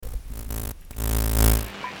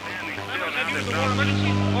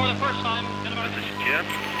emergency for the first time in about... This is Jim,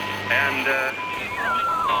 and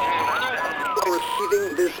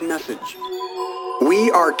receiving this message.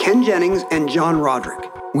 We are Ken Jennings and John Roderick.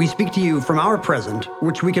 We speak to you from our present,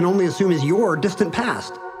 which we can only assume is your distant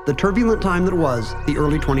past, the turbulent time that was the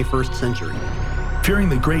early 21st century. Fearing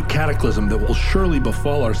the great cataclysm that will surely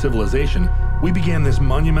befall our civilization, we began this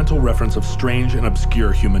monumental reference of strange and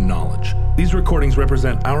obscure human knowledge. These recordings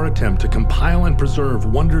represent our attempt to compile and preserve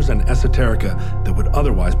wonders and esoterica that would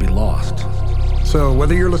otherwise be lost. So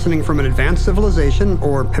whether you're listening from an advanced civilization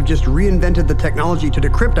or have just reinvented the technology to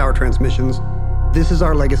decrypt our transmissions, this is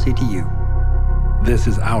our legacy to you. This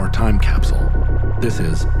is our time capsule. This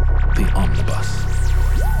is the Omnibus.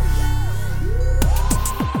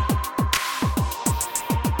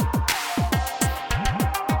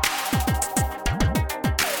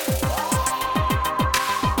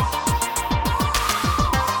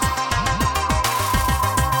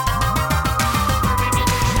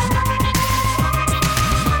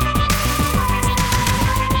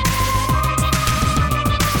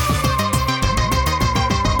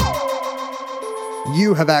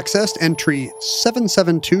 You have accessed entry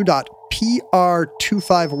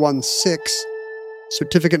 772.PR2516,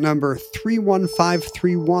 certificate number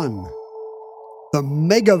 31531, the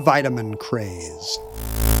megavitamin craze.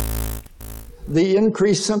 The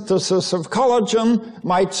increased synthesis of collagen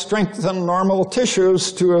might strengthen normal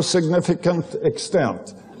tissues to a significant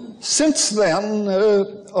extent. Since then,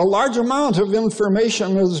 a large amount of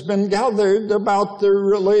information has been gathered about the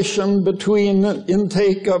relation between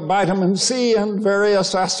intake of vitamin C and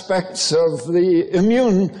various aspects of the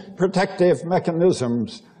immune protective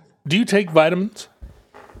mechanisms. Do you take vitamins?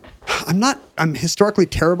 I'm historically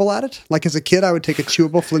terrible at it. Like as a kid, I would take a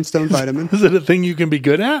chewable Flintstone vitamin. Is it a thing you can be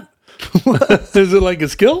good at? Is it like a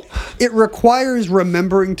skill? It requires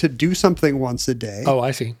remembering to do something once a day. Oh, I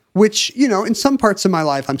see. Which, you know, in some parts of my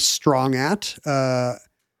life, I'm strong at.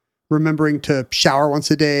 Remembering to shower once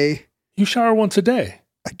a day. You shower once a day?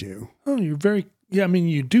 I do. Oh, you're very, yeah, I mean,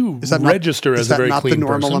 you do register as a very clean person. Is that not the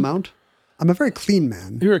normal amount? I'm a very clean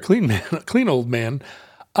man. You're a clean man, a clean old man.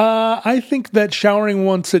 I think that showering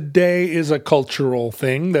once a day is a cultural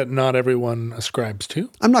thing that not everyone ascribes to.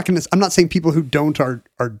 I'm not saying people who don't are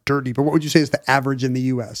dirty, but what would you say is the average in the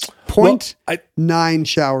U.S.? 9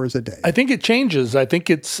 showers a day. I think it changes. I think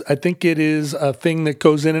it is a thing that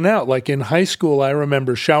goes in and out. Like in high school, I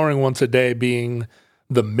remember showering once a day being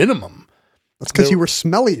the minimum. That's because you were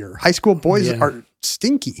smellier. High school boys are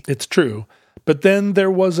stinky. It's true. But then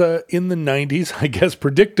there was in the 90s, I guess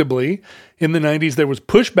predictably, in the 90s, there was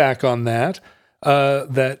pushback on that,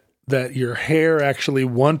 that your hair actually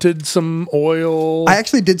wanted some oil. I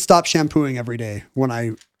actually did stop shampooing every day when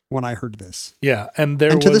I heard this. Yeah. And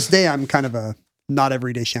to this day, I'm kind of a not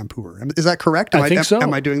everyday shampooer. Is that correct? I think so.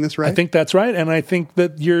 Am I doing this right? I think that's right. And I think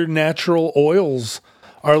that your natural oils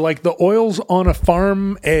are like the oils on a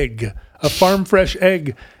farm egg, a farm fresh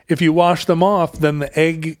egg. If you wash them off, then the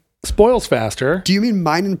egg spoils faster. Do you mean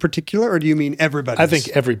mine in particular, or do you mean everybody's? I think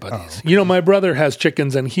everybody's. Oh, okay. You know, my brother has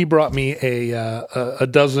chickens, and he brought me a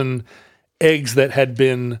dozen eggs that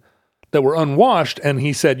were unwashed, and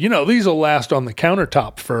he said, you know, these will last on the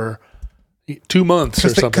countertop for 2 months or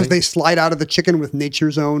something. Because they slide out of the chicken with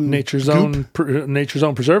nature's own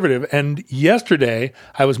preservative. And yesterday,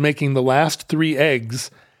 I was making the last 3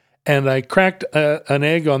 eggs, and I cracked an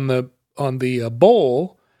egg on the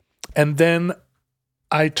bowl, and then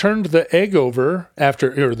I turned the egg over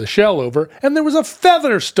or the shell over, and there was a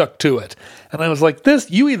feather stuck to it. And I was like,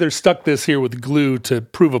 you either stuck this here with glue to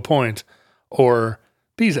prove a point, or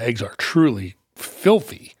these eggs are truly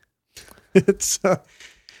filthy. It's,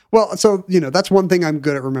 so, you know, that's one thing I'm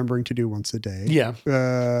good at remembering to do once a day. Yeah.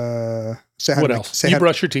 What else? You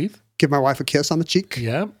brush your teeth? Give my wife a kiss on the cheek.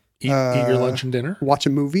 Yeah. Eat your lunch and dinner. Watch a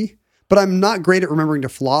movie. But I'm not great at remembering to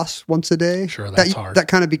floss once a day. Sure, that's hard. That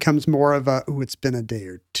kind of becomes more of it's been a day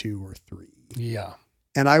or 2 or 3. Yeah.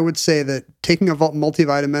 And I would say that taking a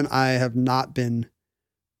multivitamin, I have not been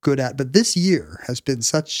good at. But this year has been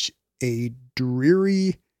such a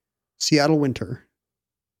dreary Seattle winter,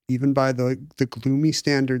 even by the gloomy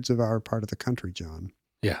standards of our part of the country, John.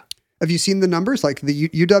 Yeah. Have you seen the numbers? Like the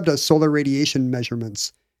UW does solar radiation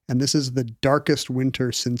measurements, and this is the darkest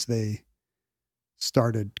winter since they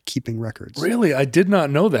started keeping records. Really? I did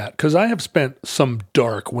not know that, because I have spent some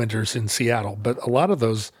dark winters in Seattle, but a lot of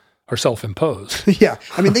those are self-imposed. Yeah.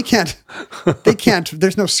 I mean, they can't,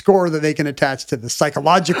 there's no score that they can attach to the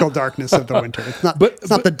psychological darkness of the winter. It's not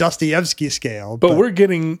the Dostoevsky scale. But we're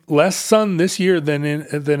getting less sun this year than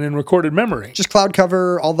in recorded memory. Just cloud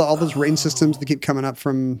cover, all those rain systems that keep coming up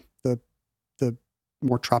from the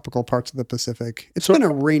more tropical parts of the Pacific. It's been a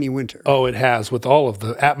rainy winter. Oh, it has, with all of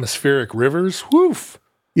the atmospheric rivers. Woof.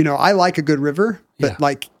 You know, I like a good river, but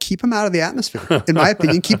like keep them out of the atmosphere. In my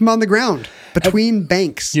opinion, keep them on the ground between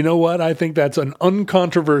banks. You know what? I think that's an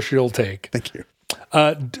uncontroversial take. Thank you.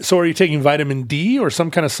 So are you taking vitamin D or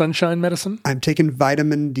some kind of sunshine medicine? I'm taking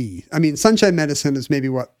vitamin D. I mean, sunshine medicine is maybe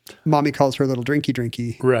what mommy calls her little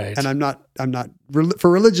drinky. Right. And I'm not, for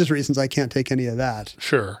religious reasons, I can't take any of that.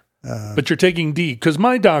 Sure. But you're taking D, because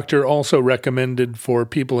my doctor also recommended for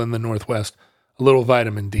people in the Northwest a little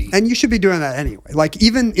vitamin D. And you should be doing that anyway. Like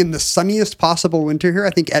even in the sunniest possible winter here, I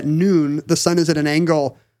think at noon, the sun is at an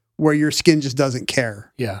angle where your skin just doesn't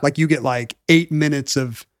care. Yeah. Like you get like 8 minutes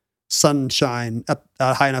of sunshine at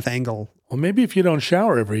a high enough angle. Well, maybe if you don't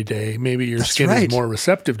shower every day, maybe your skin is more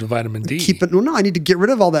receptive to vitamin D. No, I need to get rid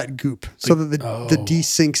of all that goop so that the D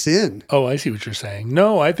sinks in. Oh, I see what you're saying.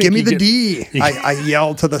 No, I think give me the D. I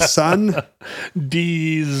yell to the sun.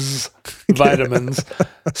 D's vitamins.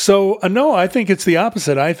 So no, I think it's the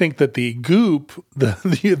opposite. I think that the goop,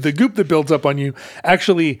 the goop that builds up on you,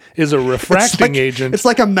 actually is a refracting agent. It's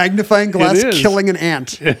like a magnifying glass killing an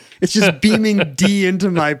ant. It's just beaming D into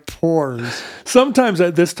my pores. Sometimes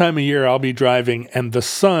at this time of year, I'll be driving and the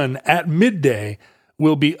sun at midday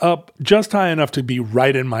will be up just high enough to be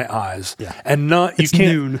right in my eyes. Yeah. And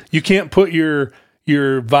noon. You can't put your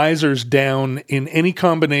visors down in any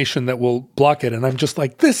combination that will block it. And I'm just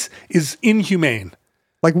like, this is inhumane.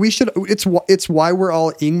 Like it's why we're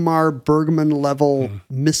all Ingmar Bergman level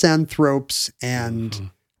misanthropes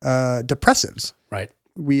and depressives. Right.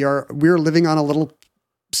 We're living on a little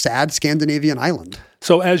sad Scandinavian island.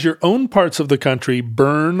 So as your own parts of the country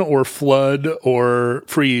burn or flood or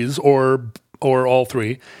freeze or all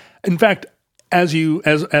three, in fact, as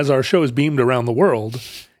our show is beamed around the world,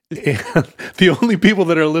 the only people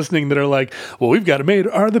that are listening that are like, well, we've got it made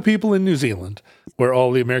are the people in New Zealand, where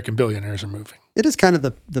all the American billionaires are moving. It is kind of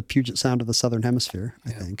the Puget Sound of the Southern Hemisphere, I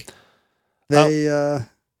think.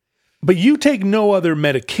 But you take no other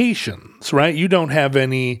medications, right? You don't have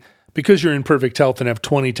any, because you're in perfect health and have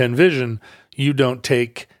 20/10 vision, you don't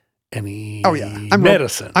take any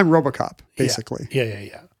medicine. I'm RoboCop, basically.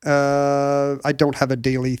 Yeah. I don't have a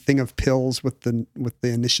daily thing of pills with the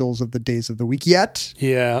initials of the days of the week yet.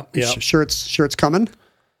 Yeah. Sure it's coming.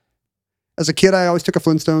 As a kid, I always took a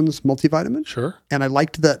Flintstones multivitamin. Sure. And I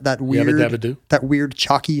liked that weird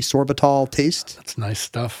chalky sorbitol taste. That's nice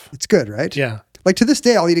stuff. It's good, right? Yeah. Like to this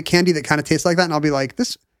day, I'll eat a candy that kind of tastes like that, and I'll be like,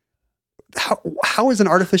 "This, how is an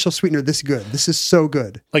artificial sweetener this good? This is so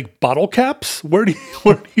good." Like bottle caps? Where do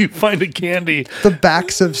you find a candy? The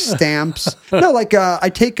backs of stamps. No, like I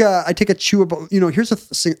take a chewable. You know, here's a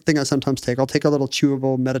thing I sometimes take. I'll take a little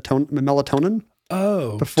chewable melatonin.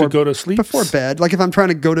 Oh, to go to sleep before bed. Like if I'm trying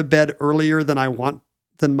to go to bed earlier than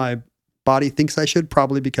my body thinks I should,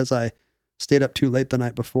 probably because I stayed up too late the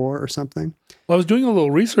night before or something. Well, I was doing a little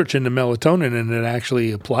research into melatonin, and it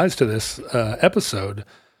actually applies to this episode.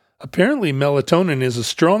 Apparently, melatonin is a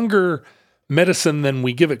stronger medicine than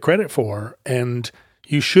we give it credit for, and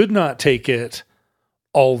you should not take it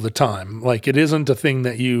all the time. Like, it isn't a thing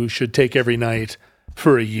that you should take every night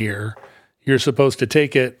for a year. You're supposed to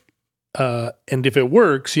take it, and if it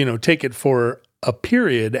works, take it for a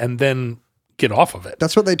period and then get off of it.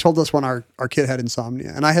 That's what they told us when our kid had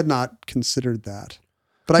insomnia, and I had not considered that.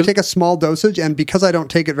 But I take a small dosage, and because I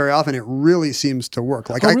don't take it very often, it really seems to work.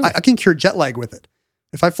 Like really? I can cure jet lag with it.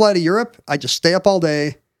 If I fly to Europe, I just stay up all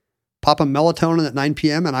day, pop a melatonin at 9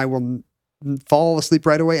 p.m., and I will fall asleep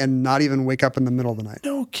right away and not even wake up in the middle of the night.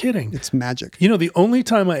 No kidding. It's magic. The only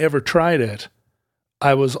time I ever tried it,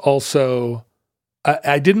 I was also...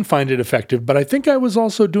 I didn't find it effective, but I think I was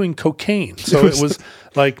also doing cocaine. So it was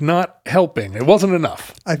like not helping. It wasn't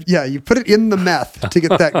enough. You put it in the meth to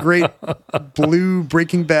get that great blue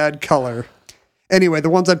Breaking Bad color. Anyway,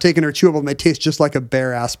 the ones I've taken are chewable and they taste just like a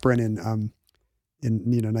Bayer aspirin in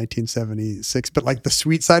 1976, but like the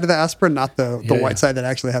sweet side of the aspirin, not the white side that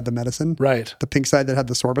actually had the medicine. Right. The pink side that had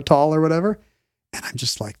the sorbitol or whatever. And I'm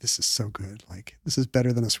just like, this is so good. Like, this is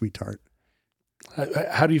better than a sweet tart.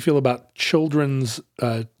 How do you feel about children's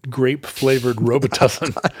grape-flavored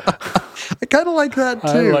Robitussin? I kind of like that, too.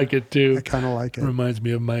 I like it, too. I kind of like it. Reminds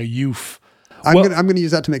me of my youth. I'm going to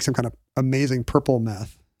use that to make some kind of amazing purple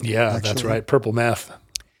meth. Yeah, actually. That's right. Purple meth.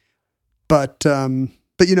 But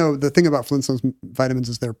the thing about Flintstones vitamins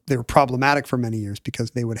is they were problematic for many years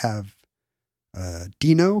because they would have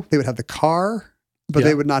Dino, they would have the car, but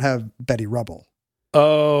they would not have Betty Rubble.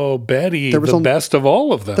 Oh, Betty, best of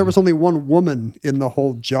all of them. There was only one woman in the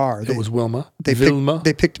whole jar. It was Wilma.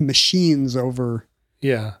 They picked machines over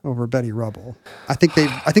Betty Rubble. I think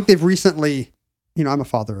they've recently, I'm a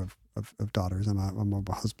father of of daughters. I'm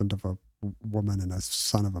a husband of a woman and a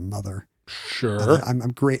son of a mother. Sure. I'm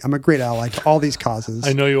great. I'm a great ally to all these causes.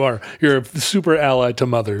 I know you are. You're a super ally to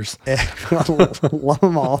mothers. Love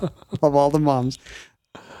them all. Love all the moms.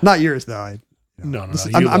 Not yours though. No.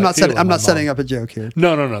 I'm not setting up a joke here.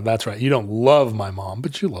 No. That's right. You don't love my mom,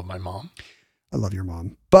 but you love my mom. I love your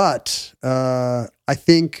mom. But I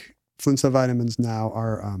think Flintstone vitamins now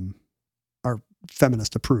are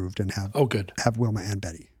feminist approved and have Wilma and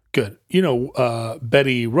Betty. Good.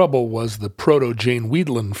 Betty Rubble was the proto Jane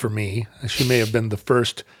Weedland for me. She may have been the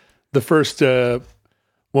first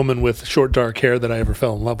woman with short dark hair that I ever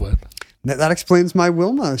fell in love with. That explains my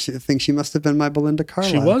Wilma. I think she must have been my Belinda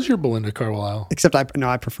Carlisle. She was your Belinda Carlisle. Except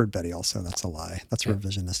I preferred Betty also. That's a lie. That's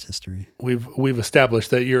revisionist history. We've established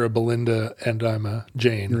that you're a Belinda and I'm a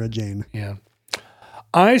Jane. You're a Jane. Yeah.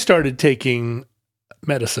 I started taking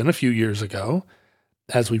medicine a few years ago,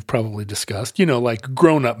 as we've probably discussed, like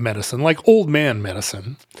grown-up medicine, like old man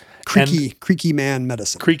medicine. Creaky man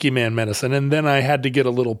medicine. Creaky man medicine. And then I had to get a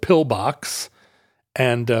little pill box.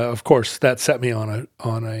 And, of course, that set me on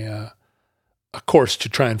a course to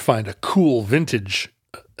try and find a cool vintage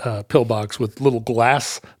pill box with little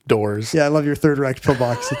glass doors. Yeah, I love your Third Reich pill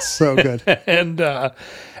box. It's so good.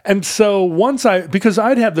 And so because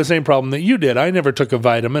I'd have the same problem that you did, I never took a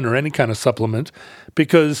vitamin or any kind of supplement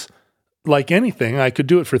because – like anything, I could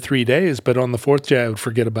do it for 3 days, but on the fourth day I would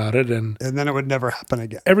forget about it. And then it would never happen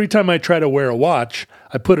again. Every time I try to wear a watch,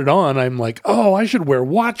 I put it on, I'm like, oh, I should wear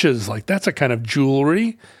watches. Like that's a kind of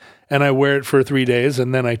jewelry. And I wear it for 3 days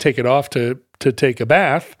and then I take it off to take a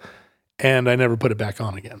bath and I never put it back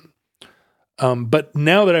on again. But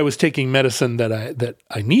now that I was taking medicine that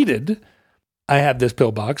I needed, I had this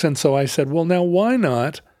pill box. And so I said, well, now why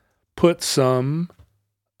not put some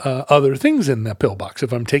other things in that pill box?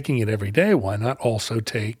 If I'm taking it every day, why not also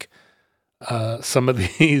take some of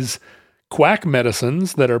these quack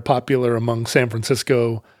medicines that are popular among San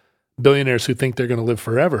Francisco billionaires who think they're going to live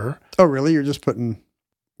forever? Oh, really? You're just putting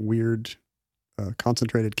weird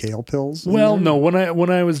concentrated kale pills? Well, no. When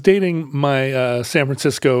I was dating my San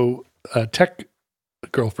Francisco tech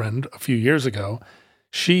girlfriend a few years ago,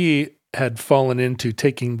 she had fallen into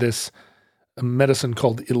taking this medicine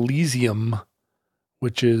called Elysium,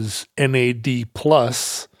 which is NAD+.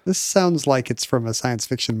 This sounds like it's from a science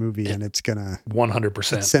fiction movie and it's going to...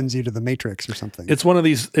 100%. It sends you to the Matrix or something. It's one of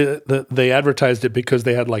these... they advertised it because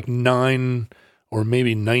they had like 9 or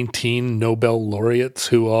maybe 19 Nobel laureates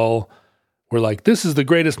who all were like, this is the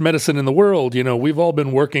greatest medicine in the world. We've all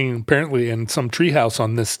been working apparently in some treehouse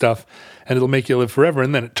on this stuff and it'll make you live forever.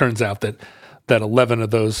 And then it turns out that 11 of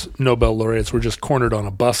those Nobel laureates were just cornered on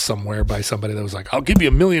a bus somewhere by somebody that was like, I'll give you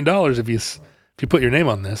 $1 million if you put your name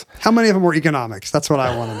on this. How many of them were economics? That's what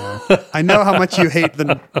I want to know. I know how much you hate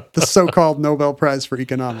the so-called Nobel Prize for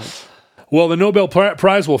economics. Well, the Nobel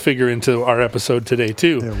Prize will figure into our episode today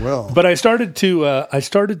too. It will. But I started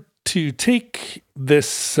to take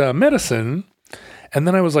this medicine, and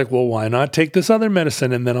then I was like, well, why not take this other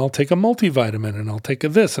medicine? And then I'll take a multivitamin, and I'll take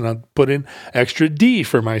this, and I'll put in extra D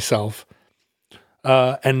for myself.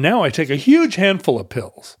 And now I take a huge handful of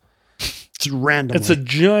pills. Just randomly. It's a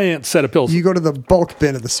giant set of pills. You go to the bulk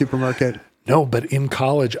bin at the supermarket. No, but in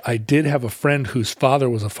college, I did have a friend whose father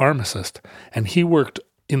was a pharmacist, and he worked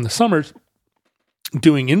in the summers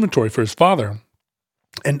doing inventory for his father.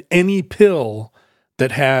 And any pill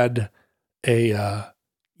that had a,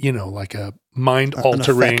 like a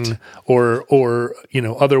mind-altering or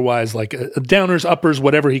otherwise like downers, uppers,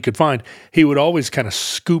 whatever he could find, he would always kind of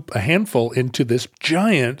scoop a handful into this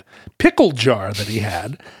giant pickle jar that he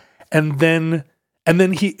had. And then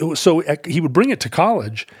he would bring it to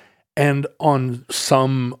college, and on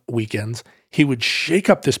some weekends he would shake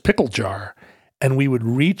up this pickle jar, and we would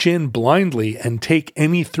reach in blindly and take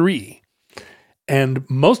any 3. And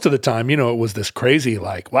most of the time, it was this crazy,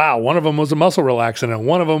 like, wow, one of them was a muscle relaxant, and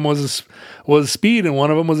one of them was speed, and one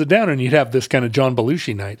of them was a downer, and you'd have this kind of John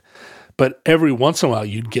Belushi night. But every once in a while,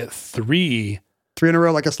 you'd get 3 in a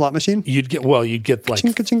row like a slot machine? You'd get like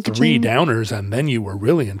ka-ching, ka-ching, 3 downers, and then you were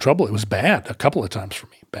really in trouble. It was bad a couple of times for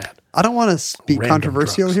me. Bad. I don't want to be Random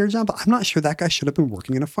controversial drugs here, John, but I'm not sure that guy should have been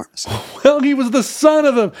working in a pharmacy. Well, he was the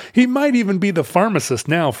son he might even be the pharmacist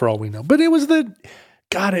now for all we know. But it was the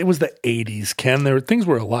 80s, Ken. Things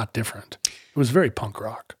were a lot different. It was very punk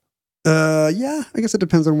rock. Yeah, I guess it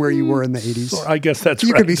depends on where you were in the 80s. So I guess that's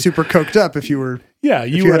you right. could be super coked up if you were. Yeah,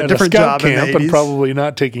 you were had at a different scout job in the camp and 80s. probably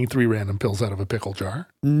not taking 3 random pills out of a pickle jar.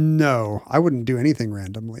 No, I wouldn't do anything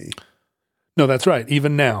randomly. No, that's right.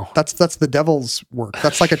 Even now, that's the devil's work.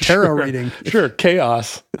 That's like a tarot reading. Sure,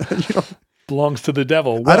 chaos belongs to the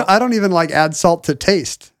devil. Well, I don't even like add salt to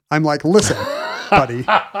taste. I'm like, listen, buddy.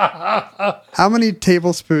 How many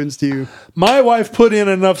tablespoons do you... My wife put in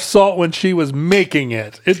enough salt when she was making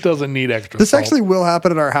it. It doesn't need extra This salt. actually will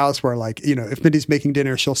happen at our house where, like, you know, if Mindy's making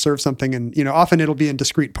dinner, she'll serve something and, you know, often it'll be in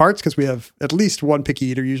discrete parts because we have at least one picky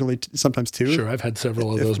eater, usually sometimes two. Sure, I've had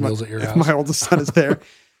several of those meals at your If house. my oldest son is there.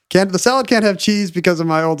 The salad can't have cheese because of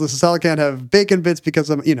my oldest. The salad can't have bacon bits because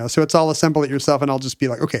of, you know, so it's all assemble it yourself. And I'll just be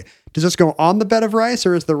like, okay, does this go on the bed of rice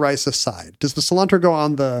or is the rice a side? Does the cilantro go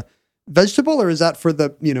on the vegetable or is that for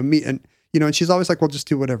the, you know, meat? And, you know, and she's always like, well, just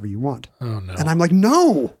do whatever you want. Oh, no. And I'm like,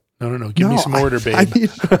 no. No. Give me some order, babe.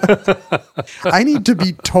 I need to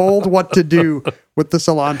be told what to do with the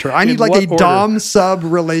cilantro. I need like a what order? dom sub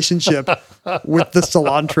relationship with the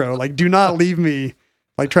cilantro. Like, do not leave me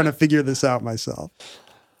like trying to figure this out myself.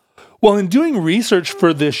 Well, in doing research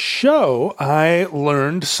for this show, I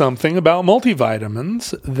learned something about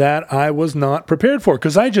multivitamins that I was not prepared for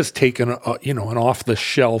because I just taken an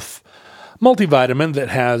off-the-shelf multivitamin that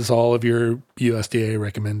has all of your USDA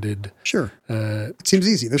recommended. Sure, it seems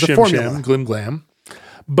easy. There's a Shim formula. Sham, Glim Glam.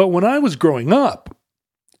 But when I was growing up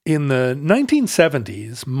in the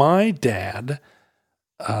 1970s, my dad,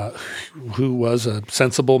 who was a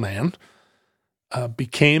sensible man,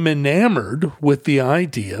 became enamored with the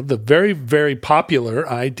idea, the very, very popular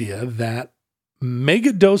idea that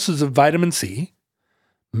mega doses of vitamin C,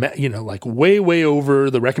 you know, like way, way over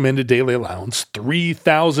the recommended daily allowance,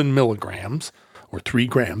 3,000 milligrams, or 3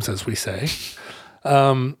 grams, as we say,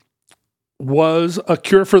 was a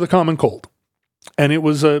cure for the common cold. And it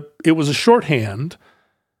was a shorthand.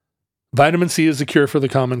 Vitamin C is a cure for the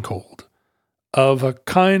common cold of a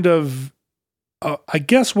kind of, I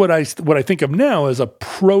guess what I think of now as a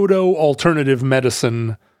proto-alternative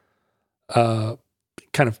medicine kind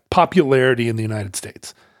of popularity in the United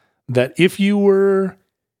States. That if you were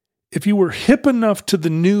hip enough to the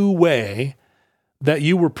new way, that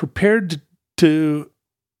you were prepared to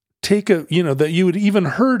take that you had even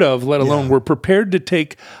heard of, let alone were prepared to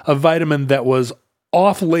take a vitamin that was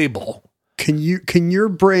off-label. Can your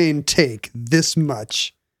brain take this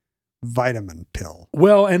much vitamin pill?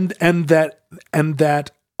 Well, and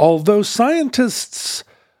that although scientists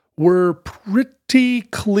were pretty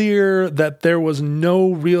clear that there was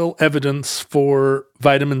no real evidence for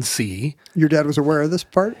vitamin C. Your dad was aware of this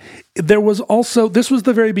part? There was also, this was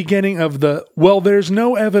the very beginning of there's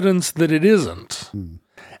no evidence that it isn't.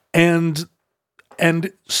 And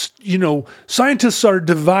you know, scientists are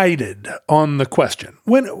divided on the question.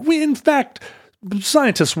 In fact,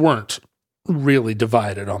 scientists weren't really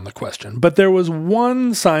divided on the question. But there was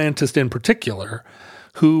one scientist in particular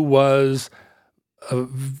who was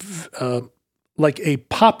like a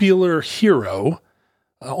popular hero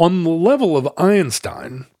on the level of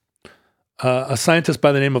Einstein, a scientist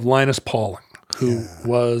by the name of Linus Pauling, who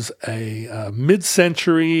was a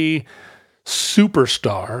mid-century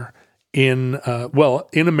superstar in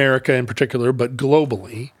America in particular, but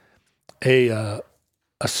globally, a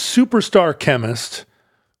superstar chemist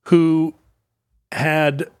who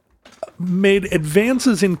had made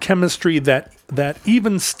advances in chemistry that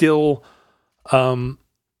even still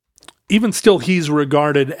he's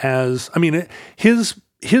regarded as, I mean,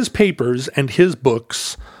 his papers and his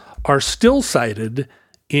books are still cited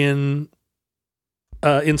in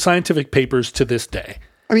scientific papers to this day.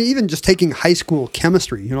 I mean, even just taking high school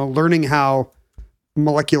chemistry, you know, learning how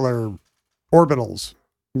molecular orbitals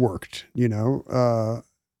worked, you know,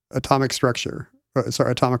 atomic structure,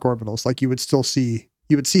 atomic orbitals, like you would see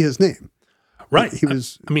his name. Right. He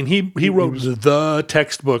was, I mean, he wrote the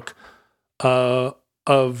textbook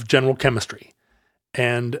of general chemistry,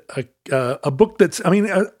 and a book that's, I mean,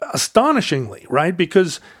 astonishingly, right?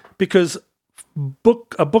 Because a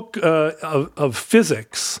book of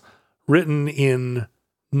physics written in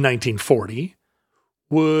 1940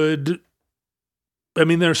 would, I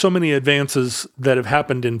mean, there are so many advances that have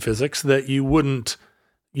happened in physics that you wouldn't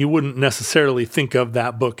necessarily think of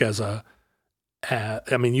that book as I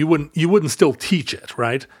mean, you wouldn't still teach it,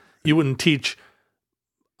 right? You wouldn't teach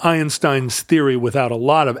Einstein's theory without a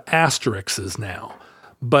lot of asterisks now.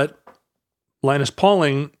 But Linus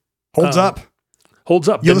Pauling holds up. Holds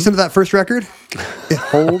up. You listen to that first record? It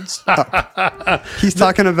holds up. He's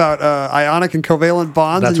talking about ionic and covalent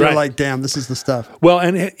bonds, That's and you're right. like, damn, this is the stuff. Well,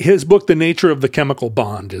 and his book, The Nature of the Chemical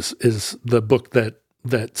Bond, is the book that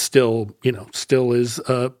still is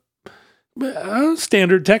a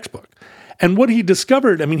standard textbook. And what he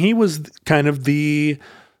discovered, I mean, he was kind of the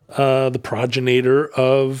progenitor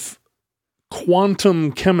of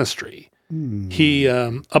quantum chemistry. He,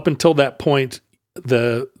 up until that point,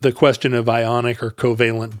 the question of ionic or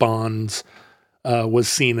covalent bonds was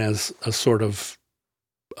seen as a sort of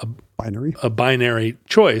a binary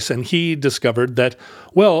choice. And he discovered that,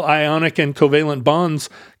 well, ionic and covalent bonds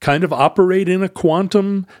kind of operate in a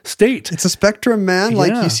quantum state. It's a spectrum, man.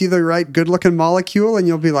 Like Yeah. you see the right good-looking molecule, and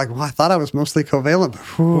you'll be like, "Well, I thought I was mostly covalent, but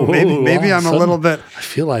whew, maybe all I'm of a a little sudden, bit, I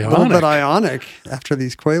feel ionic after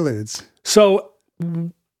these quaaludes." So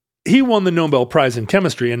he won the Nobel Prize in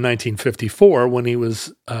Chemistry in 1954 when he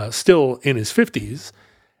was still in his 50s,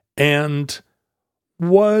 and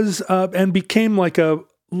became like a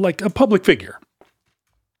public figure.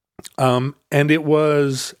 And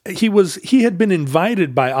he had been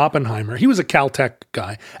invited by Oppenheimer. He was a Caltech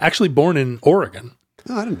guy, actually born in Oregon.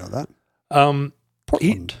 Oh, I didn't know that.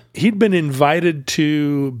 Portland. He'd been invited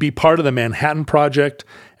to be part of the Manhattan Project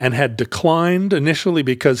and had declined initially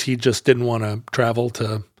because he just didn't want to travel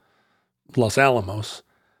to Los Alamos.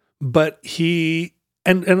 But he,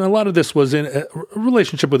 and a lot of this was in a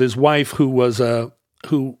relationship with his wife,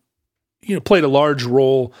 who played a large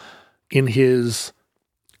role in his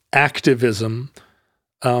activism.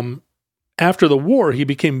 After the war, he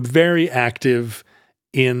became very active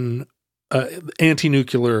in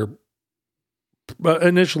anti-nuclear,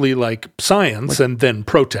 initially like science, and then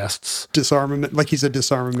protests. Disarmament, like he's a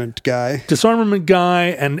disarmament guy.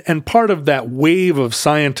 And part of that wave of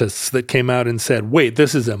scientists that came out and said, wait,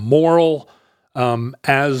 this is immoral.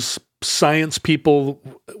 As science people,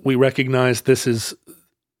 we recognize this is,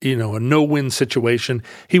 a no-win situation.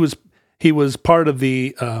 He was part of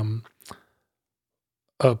the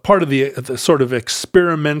sort of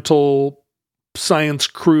experimental science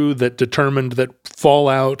crew that determined that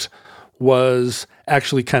fallout was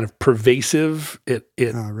actually kind of pervasive. It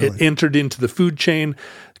entered into the food chain.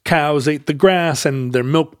 Cows ate the grass and their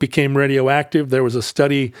milk became radioactive. There was a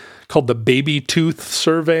study called the Baby Tooth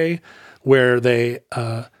Survey where they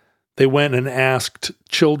went and asked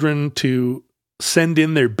children to send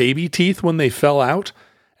in their baby teeth when they fell out,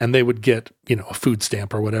 and they would get, a food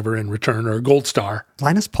stamp or whatever in return, or a gold star.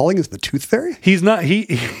 Linus Pauling is the tooth fairy? He's not.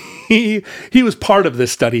 He was part of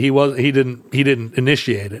this study. He didn't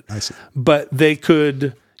initiate it. I see. But they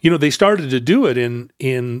could, they started to do it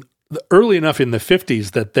in early enough in the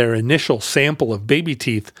 50s that their initial sample of baby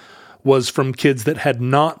teeth was from kids that had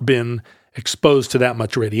not been exposed to that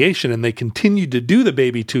much radiation, and they continued to do the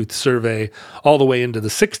baby tooth survey all the way into the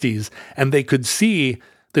 60s, and they could see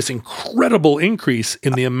this incredible increase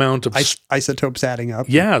in the amount of isotopes adding up.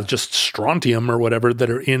 Yeah, just strontium or whatever that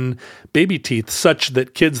are in baby teeth, such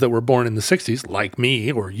that kids that were born in the 60s, like me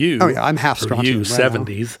or you. Oh, yeah, I'm half strontium. You,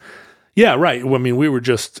 70s. Yeah, right. I mean, we were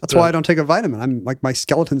just... That's why I don't take a vitamin. I'm like, my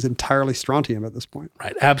skeleton's entirely strontium at this point.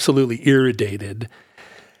 Right, absolutely irradiated.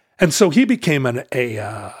 And so he became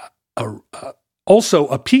also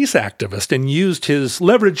a peace activist and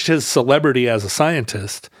leveraged his celebrity as a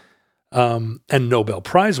scientist and Nobel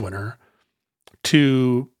Prize winner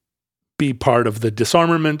to be part of the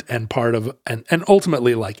disarmament and part of, and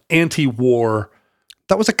ultimately like anti-war.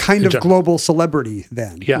 That was a kind of global celebrity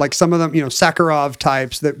then. Yeah. Like some of them, Sakharov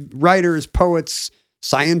types, that writers, poets,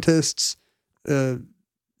 scientists,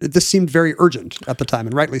 this seemed very urgent at the time,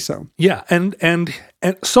 and rightly so. Yeah. And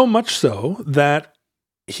so much so that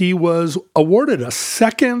he was awarded a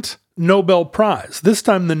second Nobel Prize, this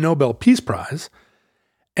time the Nobel Peace Prize.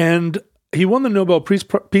 And he won the Nobel Peace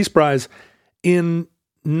Prize in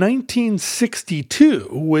 1962,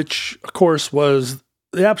 which, of course, was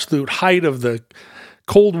the absolute height of the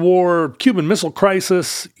Cold War, Cuban Missile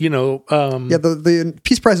Crisis, the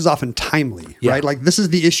Peace Prize is often timely, right? Like, this is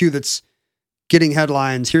the issue that's getting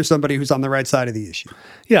headlines. Here's somebody who's on the right side of the issue.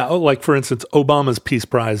 Yeah, like, for instance, Obama's Peace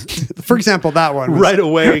Prize. For example, that one. Right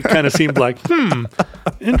away kind of seemed like,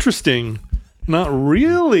 interesting. Not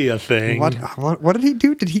really a thing. What did he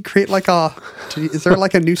do? Did he create is there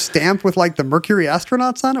like a new stamp with like the Mercury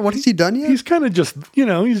astronauts on it? What has he done yet? He's kind of just,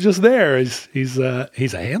 he's just there. He's a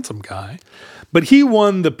handsome guy. But he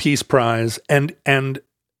won the Peace Prize, and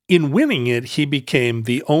in winning it, he became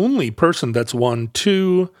the only person that's won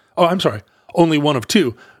only one of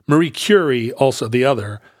two. Marie Curie, also the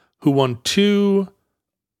other, who won two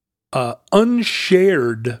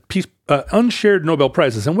unshared Nobel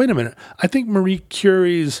Prizes. And wait a minute, I think Marie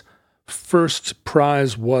Curie's first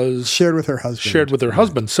prize was shared with her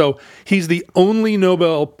husband. So he's the only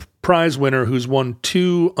Nobel Prize winner who's won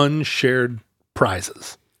two unshared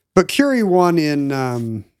prizes. But Curie won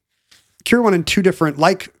in two different,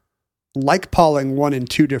 like Pauling won in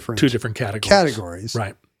two different categories.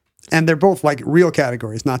 Right. And they're both like real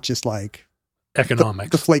categories, not just like economics.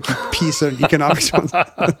 The flaky piece of economics ones.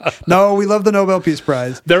 No, we love the Nobel Peace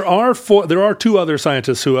Prize. There are two other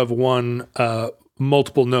scientists who have won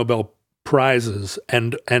multiple Nobel Prizes,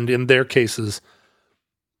 and in their cases,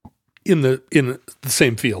 in the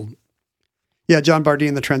same field. Yeah, John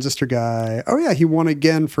Bardeen, the transistor guy. Oh yeah, he won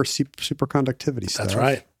again for superconductivity stuff.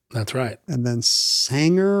 That's right. And then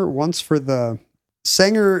Sanger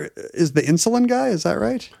Sanger is the insulin guy, is that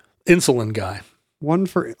right? Insulin guy.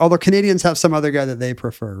 Although Canadians have some other guy that they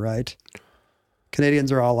prefer, right?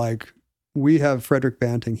 Canadians are all like, we have Frederick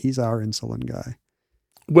Banting, he's our insulin guy.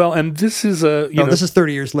 Well, and this is this is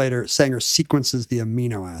 30 years later. Sanger sequences the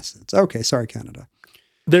amino acids. Okay, sorry, Canada.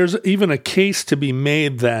 There's even a case to be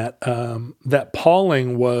made that that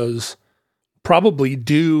Pauling was probably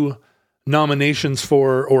due nominations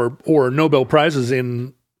for or Nobel Prizes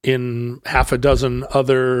in half a dozen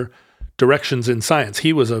other directions in science.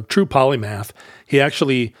 He was a true polymath. He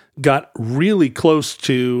actually got really close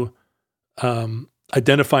to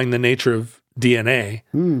identifying the nature of DNA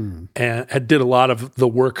and did a lot of the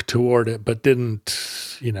work toward it, but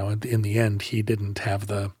didn't, in the end, he didn't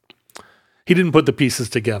put the pieces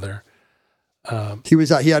together. He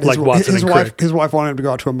had like his wife wanted him to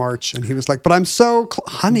go out to a march, and he was like, but I'm so,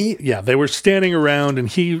 honey. Yeah, they were standing around, and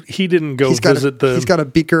he didn't go visit the... He's got a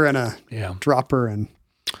beaker and a dropper. And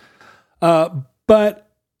But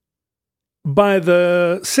by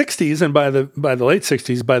the 60s and by the late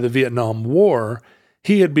 60s, by the Vietnam War,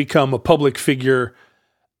 he had become a public figure,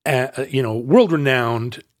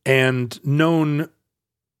 world-renowned and known,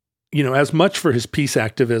 as much for his peace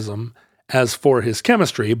activism as for his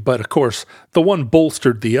chemistry. But of course, the one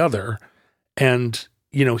bolstered the other. And,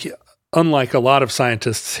 unlike a lot of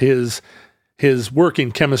scientists, his work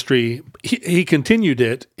in chemistry, he continued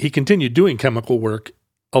it. He continued doing chemical work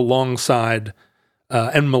alongside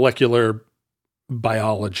and molecular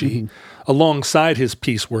biology alongside his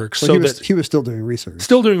peace work. So he was still doing research.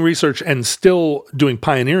 Still doing research and still doing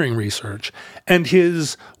pioneering research. And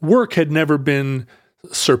his work had never been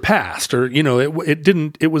surpassed, or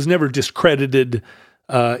it was never discredited.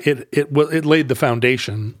 It laid the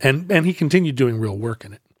foundation, and he continued doing real work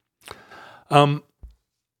in it.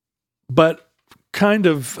 But kind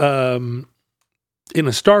of in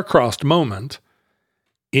a star-crossed moment,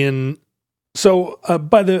 by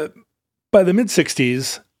the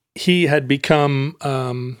mid-60s, he had become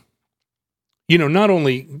not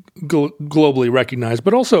only globally recognized,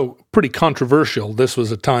 but also pretty controversial. This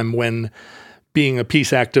was a time when being a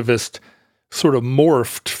peace activist sort of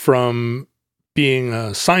morphed from being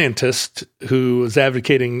a scientist who was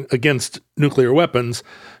advocating against nuclear weapons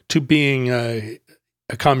to being a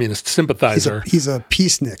communist sympathizer. He's a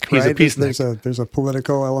peacenik, right? He's a peacenik. There's a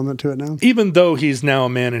political element to it now. Even though he's now a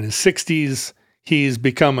man in his 60s, he's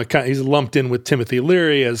lumped in with Timothy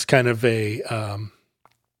Leary as kind of a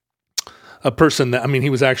person that, he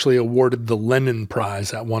was actually awarded the Lenin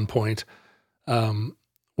Prize at one point,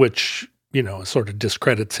 which, sort of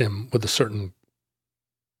discredits him with a certain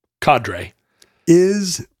cadre.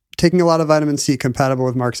 Is taking a lot of vitamin C compatible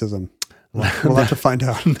with Marxism? We'll have to find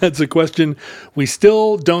out. That's a question we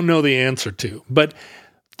still don't know the answer to. But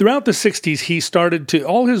throughout the 60s, he started to,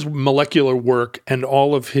 all his molecular work and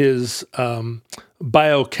all of his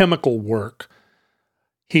biochemical work,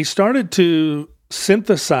 he started to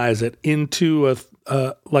synthesize it into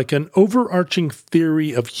like an overarching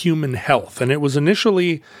theory of human health. And it was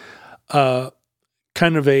initially kind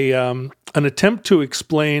of an attempt to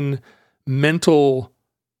explain mental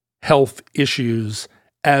health issues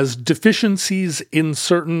as deficiencies in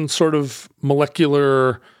certain sort of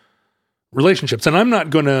molecular relationships. And I'm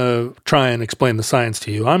not going to try and explain the science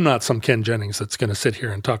to you. I'm not some Ken Jennings that's going to sit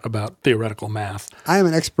here and talk about theoretical math. I am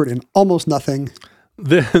an expert in almost nothing.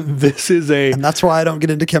 This is and that's why I don't get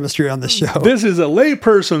into chemistry on this show. This is a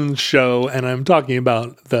layperson's show, and I'm talking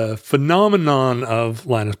about the phenomenon of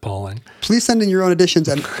Linus Pauling. Please send in your own additions,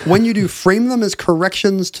 and when you do, frame them as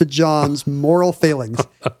corrections to John's moral failings,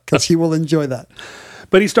 because he will enjoy that.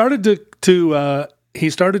 But he started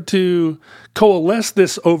to coalesce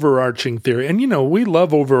this overarching theory. And, we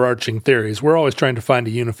love overarching theories. We're always trying to find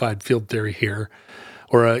a unified field theory here,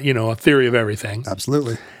 or a theory of everything.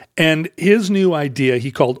 Absolutely. And his new idea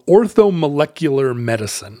he called orthomolecular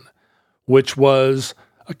medicine, which was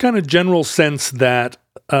a kind of general sense that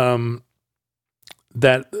that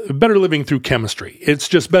better living through chemistry. It's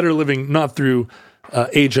just better living not through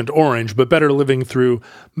Agent Orange, but better living through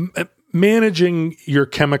managing your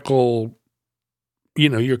chemical,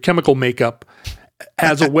 your chemical makeup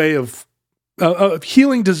as a way of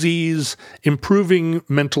healing disease, improving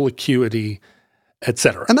mental acuity,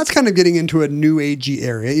 etc. And that's kind of getting into a new agey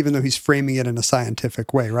area, even though he's framing it in a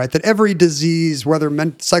scientific way, right? That every disease, whether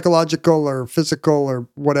psychological or physical or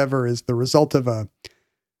whatever, is the result of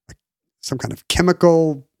some kind of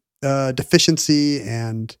chemical deficiency,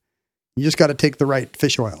 and you just got to take the right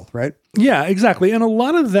fish oil, right? Yeah, exactly. And a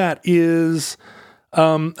lot of that is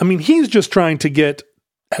I mean, he's just trying to get,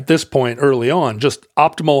 at this point early on, just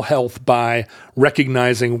optimal health by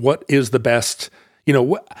recognizing what is the best,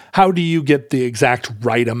 how do you get the exact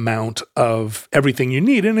right amount of everything you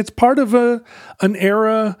need? And it's part of an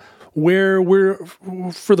era where we're,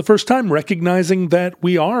 for the first time, recognizing that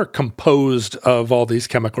we are composed of all these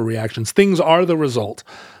chemical reactions. Things are the result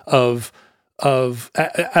of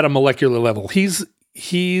at a molecular level. He's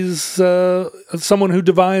someone who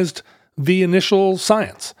devised the initial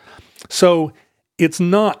science. So it's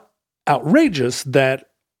not outrageous that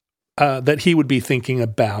he would be thinking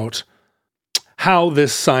about how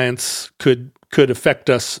this science could affect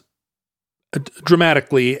us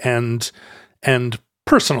dramatically and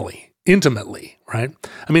personally, intimately, right?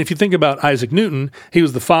 I mean, if you think about Isaac Newton, he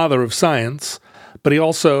was the father of science, but he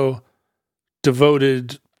also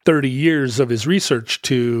devoted 30 years of his research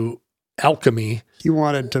to alchemy. He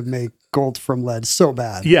wanted to make gold from lead so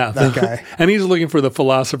bad. Yeah, that guy. And he's looking for the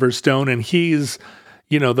Philosopher's Stone, and he's,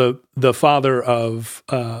 the father of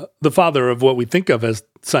what we think of as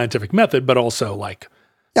scientific method, but also like.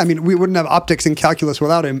 Yeah, I mean, we wouldn't have optics and calculus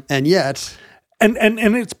without him, and yet. And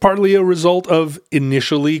it's partly a result of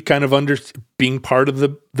initially kind of being part of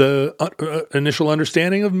the initial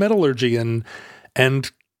understanding of metallurgy and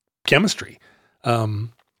chemistry.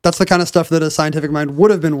 That's the kind of stuff that a scientific mind would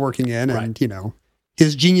have been working in, and right.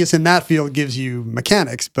 His genius in that field gives you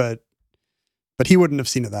mechanics, but he wouldn't have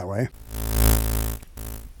seen it that way.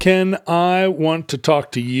 Ken, I want to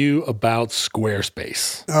talk to you about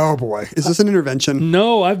Squarespace. Oh boy, is this an intervention?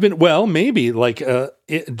 No, maybe. Like,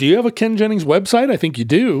 do you have a Ken Jennings website? I think you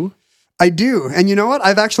do. I do, and you know what?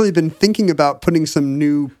 I've actually been thinking about putting some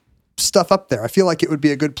new stuff up there. I feel like it would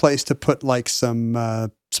be a good place to put like some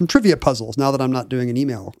trivia puzzles now that I'm not doing an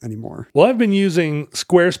email anymore. Well, I've been using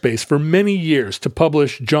Squarespace for many years to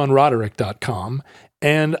publish johnroderick.com,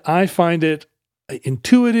 and I find it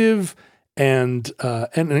intuitive and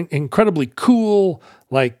incredibly cool.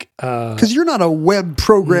 Like, because you're not a web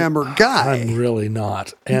programmer guy. I'm really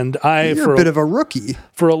not, and you're a bit of a rookie.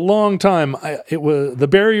 For a long time, it was the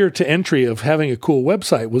barrier to entry of having a cool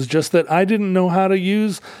website was just that I didn't know how to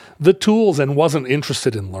use the tools and wasn't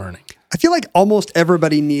interested in learning. I feel like almost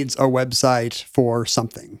everybody needs a website for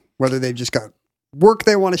something, whether they've just got work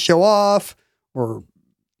they want to show off or,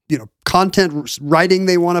 content writing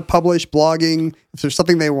they want to publish, blogging, if there's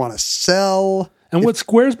something they want to sell. And what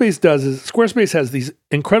Squarespace does is Squarespace has these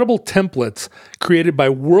incredible templates created by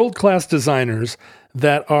world-class designers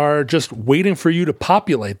that are just waiting for you to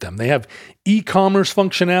populate them. They have e-commerce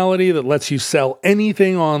functionality that lets you sell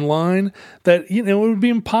anything online that, it would be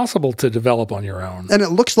impossible to develop on your own. And it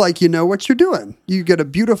looks like you know what you're doing. You get a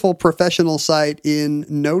beautiful professional site in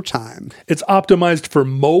no time. It's optimized for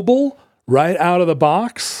mobile right out of the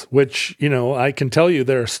box, which, I can tell you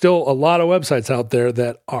there are still a lot of websites out there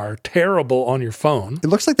that are terrible on your phone. It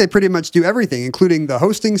looks like they pretty much do everything, including the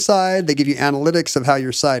hosting side. They give you analytics of how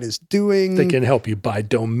your site is doing. They can help you buy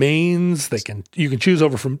domains. You can choose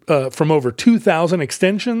from over 2,000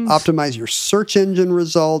 extensions. Optimize your search engine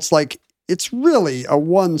results. Like, it's really a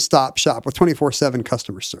one-stop shop with 24/7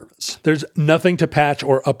 customer service. There's nothing to patch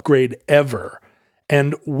or upgrade ever.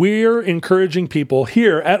 And we're encouraging people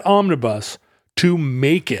here at Omnibus to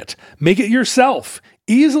make it. Make it yourself.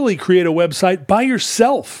 Easily create a website by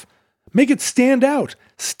yourself. Make it stand out.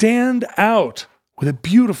 Stand out with a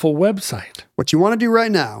beautiful website. What you want to do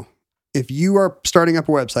right now, if you are starting up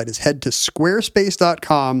a website, is head to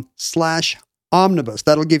squarespace.com/omnibus.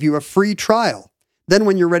 That'll give you a free trial. Then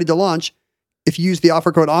when you're ready to launch, if you use the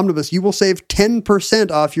offer code Omnibus, you will save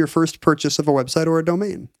 10% off your first purchase of a website or a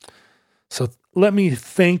domain. So let me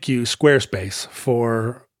thank you, Squarespace,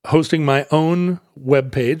 for hosting my own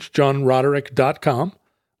webpage, johnroderick.com,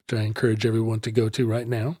 which I encourage everyone to go to right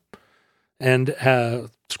now. And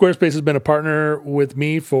Squarespace has been a partner with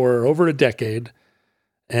me for over a decade.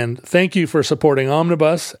 And thank you for supporting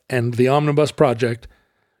Omnibus and the Omnibus Project.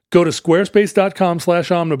 Go to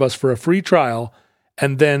squarespace.com/omnibus for a free trial.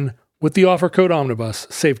 And then with the offer code Omnibus,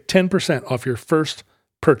 save 10% off your first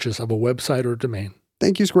purchase of a website or domain.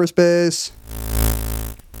 Thank you, Squarespace.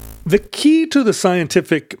 The key to the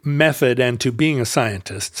scientific method and to being a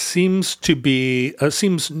scientist seems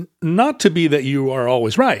not to be that you are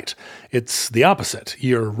always right. It's the opposite.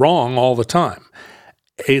 You're wrong all the time.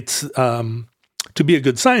 It's to be a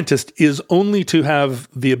good scientist is only to have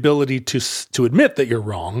the ability to admit that you're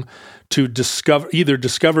wrong, to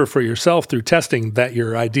discover for yourself through testing that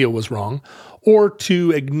your idea was wrong, or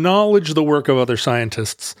to acknowledge the work of other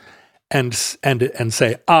scientists and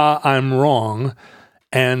say, I'm wrong,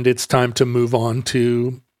 and it's time to move on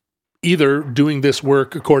to either doing this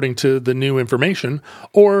work according to the new information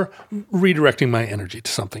or redirecting my energy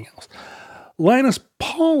to something else. Linus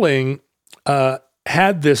Pauling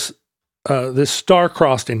had this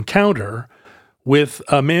star-crossed encounter with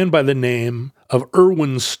a man by the name of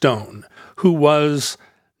Irwin Stone, who was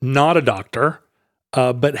not a doctor,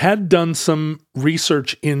 but had done some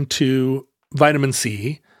research into vitamin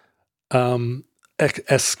C,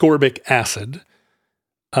 ascorbic acid,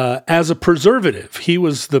 as a preservative. He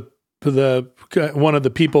was the one of the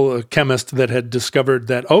people, a chemist, that had discovered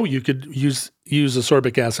that, you could use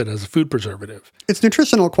ascorbic acid as a food preservative. Its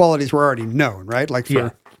nutritional qualities were already known, right? Like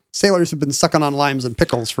sailors have been sucking on limes and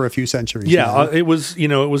pickles for a few centuries. Yeah, it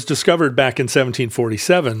was discovered back in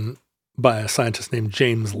 1747 by a scientist named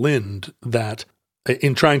James Lind that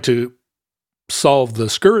in trying to solve the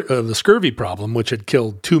scurvy problem, which had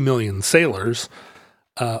killed 2 million sailors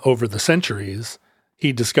over the centuries,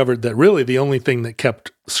 he discovered that really the only thing that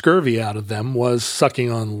kept scurvy out of them was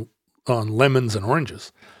sucking on lemons and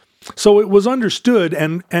oranges. So it was understood,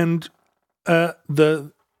 and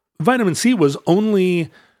the vitamin C was only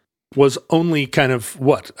kind of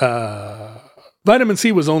vitamin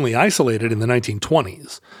C was only isolated in the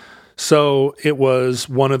 1920s. So it was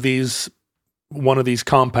one of these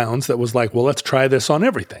compounds that was like, well, let's try this on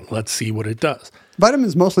everything. Let's see what it does. Vitamin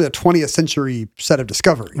is mostly a 20th century set of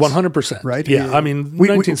discoveries. 100%. Right? Yeah. I mean,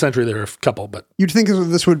 19th century, there are a couple, but. You'd think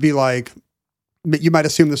this would be like, you might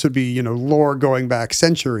assume this would be, lore going back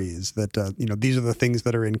centuries, that, these are the things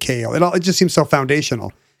that are in kale. It just seems so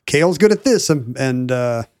foundational. Kale's good at this and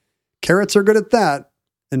carrots are good at that.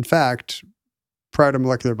 In fact, prior to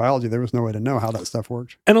molecular biology, there was no way to know how that stuff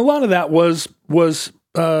worked. And a lot of that was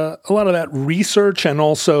a lot of that research and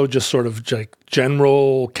also just sort of like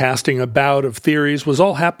general casting about of theories was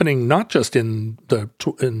all happening not just in the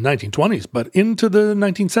 1920s, but into the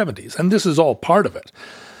 1970s. And this is all part of it.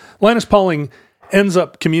 Linus Pauling ends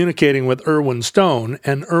up communicating with Irwin Stone,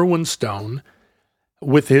 and Irwin Stone,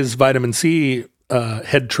 with his vitamin C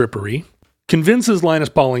head trippery, convinces Linus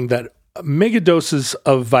Pauling that megadoses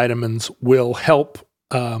of vitamins will help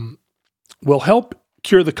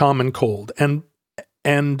cure the common cold. And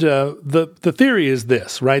the theory is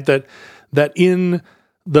this, right? That in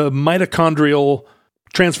the mitochondrial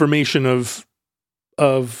transformation of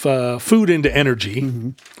food into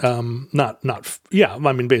energy,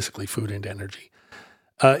 basically food into energy.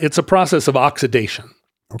 It's a process of oxidation.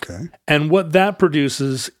 Okay. And what that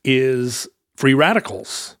produces is free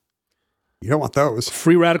radicals. You don't want those.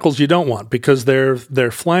 Free radicals you don't want, because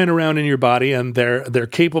they're flying around in your body, and they're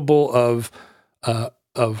capable of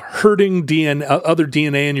hurting DNA, other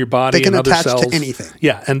DNA in your body. They can and attach other cells to anything.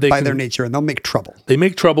 Yeah, and by their nature, and they'll make trouble. They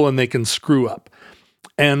make trouble, and they can screw up.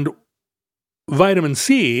 And vitamin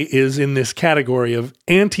C is in this category of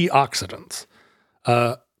antioxidants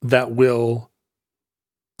that will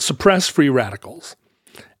suppress free radicals.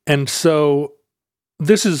 And so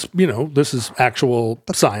this is actual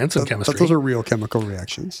science and chemistry. But those are real chemical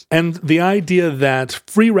reactions. And the idea that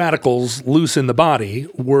free radicals loose in the body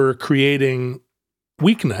were creating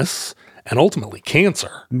weakness and ultimately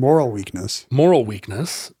cancer. Moral weakness,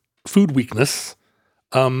 food weakness.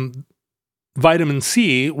 Vitamin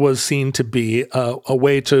C was seen to be a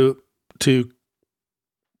way to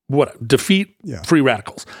defeat free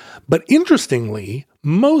radicals. But interestingly,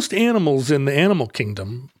 most animals in the animal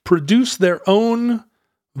kingdom produce their own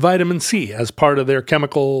vitamin C as part of their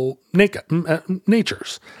chemical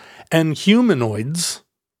natures. And humanoids,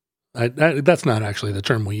 that's not actually the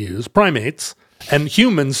term we use, primates, and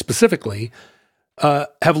humans specifically,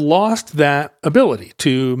 have lost that ability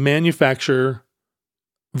to manufacture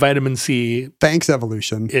vitamin C. Thanks,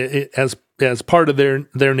 evolution. As part of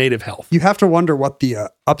their native health. You have to wonder what the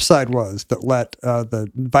upside was that let the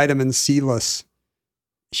vitamin C-less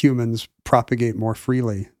humans propagate more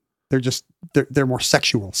freely. They're more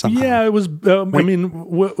sexual somehow. Yeah, it was.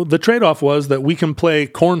 The trade-off was that we can play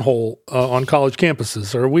cornhole on college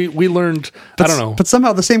campuses, or we learned. I don't know. But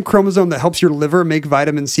somehow the same chromosome that helps your liver make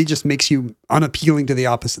vitamin C just makes you unappealing to the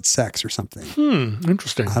opposite sex or something.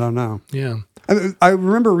 Interesting. I don't know. Yeah. I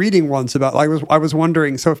remember reading once about. I was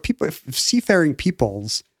wondering. So if seafaring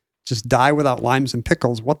peoples just die without limes and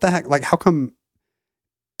pickles, what the heck? Like, how come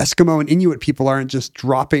Eskimo and Inuit people aren't just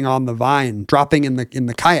dropping in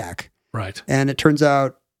the kayak? Right. And it turns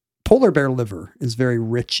out polar bear liver is very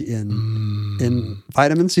rich in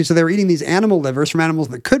vitamin C. So they were eating these animal livers from animals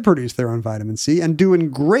that could produce their own vitamin C and doing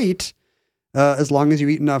great as long as you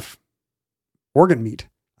eat enough organ meat,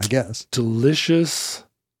 I guess. Delicious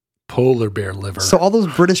polar bear liver. So all those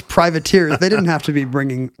British privateers, they didn't have to be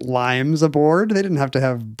bringing limes aboard. They didn't have to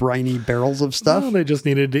have briny barrels of stuff. Well, they just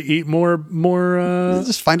needed to eat more They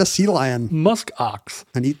just find a sea lion musk ox.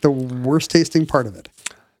 and eat the worst tasting part of it.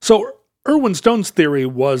 So Irwin Stone's theory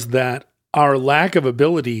was that our lack of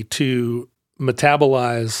ability to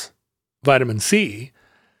metabolize vitamin C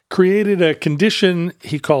created a condition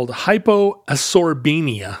he called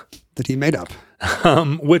hypoascorbemia, That he made up.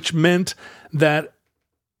 which meant that,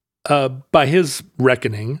 by his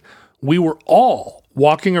reckoning, we were all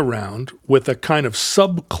walking around with a kind of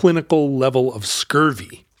subclinical level of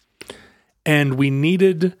scurvy, and we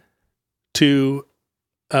needed to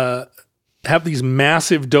have these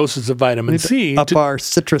massive doses of vitamin C Up our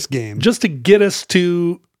citrus game. just to get us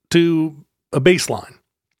to a baseline.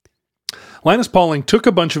 Linus Pauling took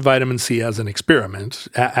a bunch of vitamin C as an experiment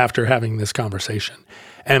after having this conversation,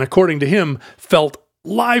 and according to him, felt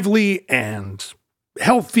lively and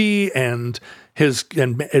healthy, and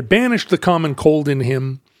it banished the common cold in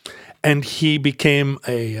him, and he became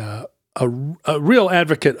a real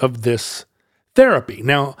advocate of this therapy.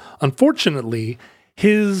 Now, unfortunately,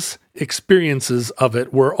 his experiences of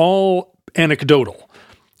it were all anecdotal.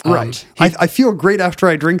 Right. I feel great after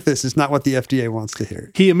I drink this is not what the FDA wants to hear.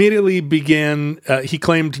 He immediately began, he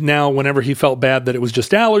claimed now whenever he felt bad that it was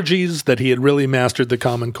just allergies, that he had really mastered the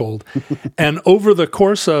common cold. And over the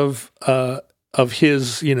course of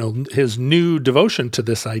his, his new devotion to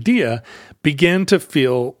this idea, began to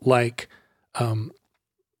feel like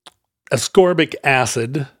ascorbic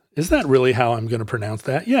acid. Is that really how I'm going to pronounce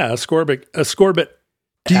that? Yeah, ascorbate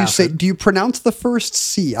acid. Do you pronounce the first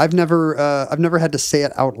C? I've never had to say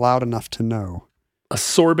it out loud enough to know.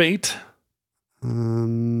 Ascorbate?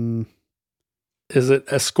 Is it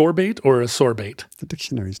ascorbate or asorbate? The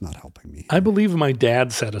dictionary's not helping me. I believe my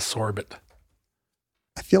dad said asorbate.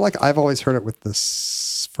 I feel like I've always heard it with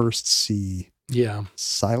this first C. Yeah.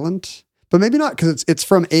 Silent? But maybe not, because it's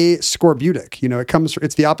from ascorbutic.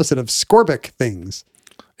 It's the opposite of scorbic things.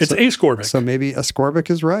 It's ascorbic. So maybe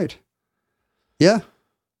ascorbic is right. Yeah.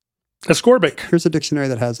 Ascorbic. Here's a dictionary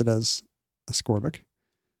that has it as ascorbic.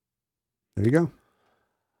 There you go.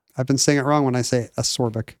 I've been saying it wrong when I say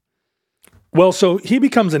ascorbic. Well, so he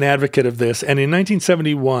becomes an advocate of this, and in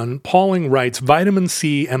 1971, Pauling writes Vitamin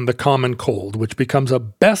C and the Common Cold, which becomes a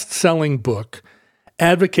best-selling book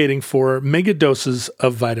advocating for megadoses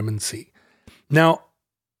of vitamin C. Now,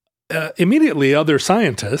 immediately other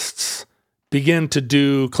scientists began to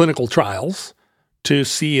do clinical trials to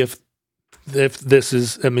see if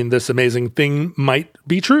this amazing thing might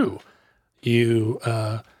be true. You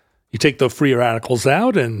take the free radicals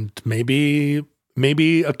out, and maybe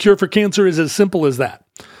a cure for cancer is as simple as that.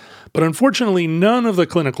 But unfortunately, none of the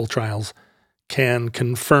clinical trials can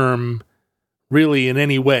confirm really in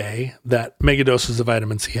any way that megadoses of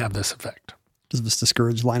vitamin C have this effect. Does this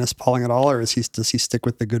discourage Linus Pauling at all, or does he stick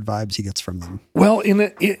with the good vibes he gets from them? Well,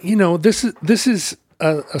 this is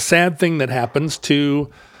a sad thing that happens to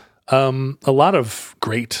a lot of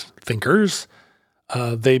great thinkers.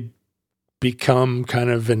 They become kind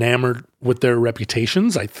of enamored with their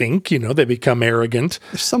reputations. I think, they become arrogant.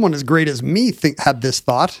 If someone as great as me had this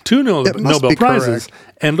thought, 2 it must Nobel be Prizes,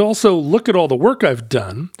 correct. and also look at all the work I've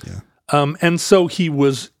done. Yeah. And so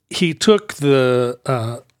he took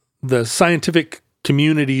the scientific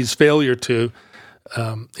community's failure to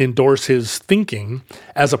endorse his thinking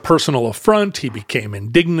as a personal affront. He became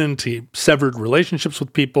indignant. He severed relationships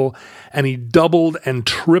with people, and he doubled and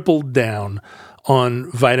tripled down on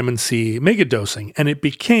vitamin C megadosing, and it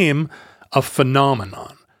became a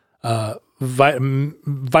phenomenon.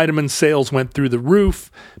 Vitamin sales went through the roof.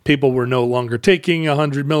 People were no longer taking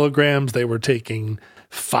 100 milligrams. They were taking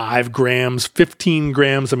 5 grams, 15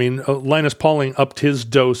 grams. I mean, Linus Pauling upped his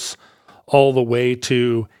dose all the way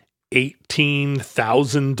to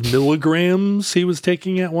 18,000 milligrams he was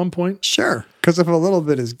taking at one point. Sure, because if a little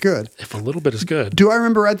bit is good. If a little bit is good. Do I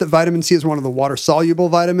remember right that vitamin C is one of the water-soluble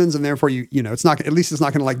vitamins, and therefore it's not going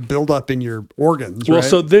to like build up in your organs, Well, right?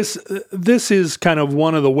 so this is kind of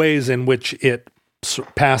one of the ways in which it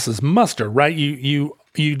passes muster, right? You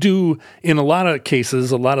do, in a lot of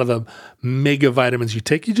cases, a lot of the mega vitamins you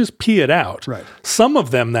take, you just pee it out. Right. Some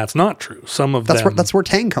of them, that's not true. Some of them. That's where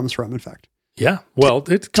Tang comes from, in fact. Yeah. Well,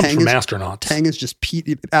 it comes Tang from is- astronauts. Tang is just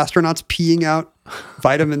astronauts peeing out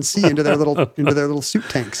vitamin C into their little soup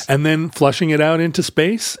tanks. And then flushing it out into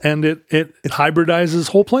space, and it hybridizes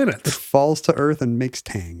whole planets. Falls to Earth and makes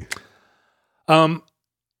Tang.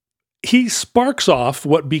 He sparks off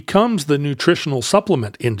what becomes the nutritional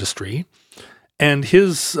supplement industry, and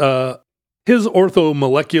his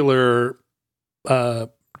orthomolecular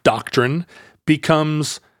doctrine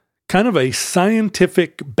becomes kind of a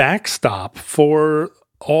scientific backstop for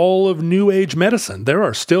all of New Age medicine. There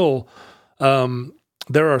are still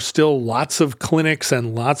lots of clinics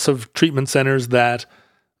and lots of treatment centers that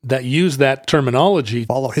use that terminology.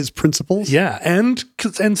 Follow his principles. Yeah, and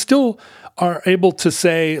still are able to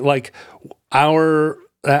say, like, our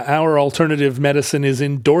alternative medicine is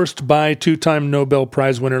endorsed by 2-time Nobel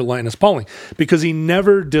Prize winner Linus Pauling, because he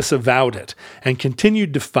never disavowed it and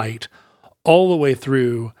continued to fight all the way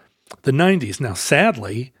through the 90s. Now,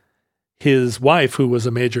 sadly, his wife, who was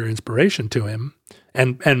a major inspiration to him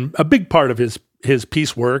and a big part of his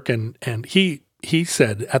peace work, and he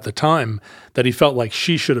said at the time that he felt like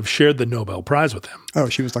she should have shared the Nobel Prize with him. Oh,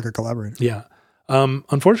 she was like a collaborator. Yeah.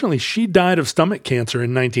 Unfortunately, she died of stomach cancer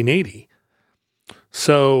in 1980.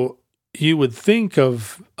 So you would think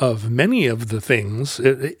of many of the things,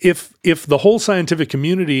 if the whole scientific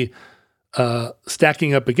community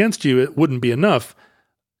stacking up against you, it wouldn't be enough.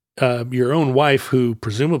 Your own wife, who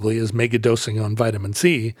presumably is megadosing on vitamin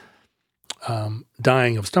C,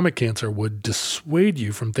 dying of stomach cancer, would dissuade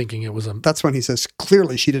you from thinking it was a... That's when he says,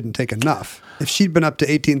 clearly she didn't take enough. If she'd been up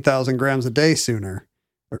to 18,000 grams a day sooner,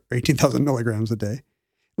 or 18,000 milligrams a day.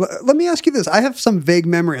 Let me ask you this. I have some vague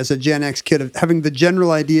memory as a Gen X kid of having the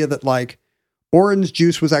general idea that, like, orange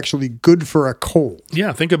juice was actually good for a cold.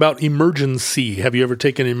 Yeah, think about Emergen-C. Have you ever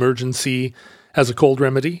taken Emergen-C as a cold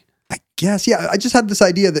remedy? I guess, yeah. I just had this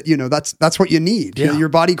idea that, that's what you need. Yeah. Your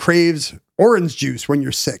body craves orange juice when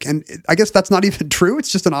you're sick. And I guess that's not even true.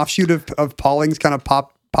 It's just an offshoot of Pauling's kind of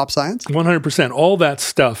pop science. 100%. All that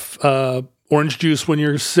stuff. Orange juice when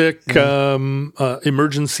you're sick,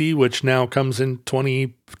 Emergen-C, which now comes in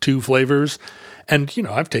 22 flavors. And,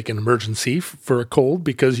 I've taken Emergen-C for a cold,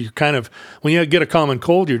 because you're kind of, when you get a common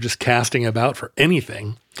cold, you're just casting about for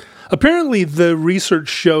anything. Apparently, the research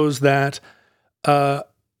shows that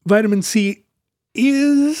vitamin C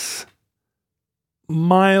is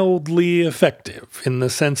mildly effective in the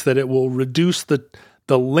sense that it will reduce the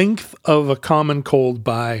length of a common cold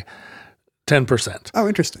by 10%. Oh,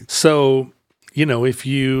 interesting. So, if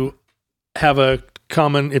you have a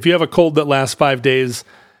cold that lasts 5 days,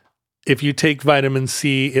 if you take vitamin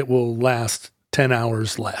C, it will last 10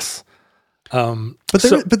 hours less.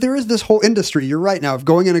 But there is this whole industry, you're right now, of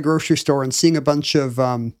going in a grocery store and seeing a bunch of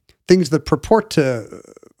things that purport to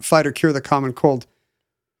fight or cure the common cold,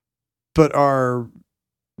 but are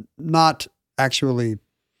not actually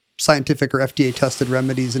scientific or FDA tested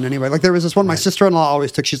remedies in any way. Like, there was this one my sister-in-law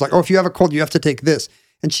always took. She's like, oh, if you have a cold, you have to take this.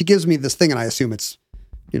 And she gives me this thing, and I assume it's,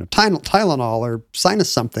 Tylenol or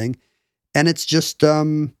sinus something. And it's just,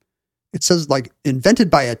 it says, like,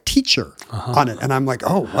 invented by a teacher on it. And I'm like,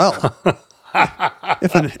 oh, well,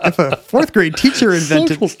 if a fourth grade teacher invented,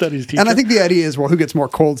 social studies teacher. And I think the idea is, well, who gets more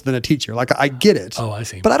colds than a teacher? Like, I get it. Oh, I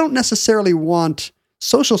see. But I don't necessarily want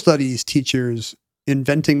social studies teachers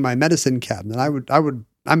inventing my medicine cabinet.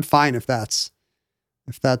 I'm fine if that's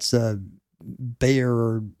Bayer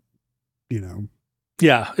or,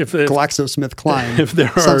 yeah, if GlaxoSmithKline, if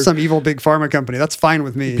there are some evil big pharma company, that's fine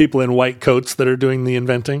with me. People in white coats that are doing the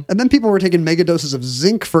inventing. And then people were taking mega doses of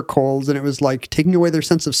zinc for colds, and it was like taking away their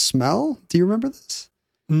sense of smell. Do you remember this?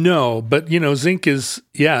 No, but zinc is,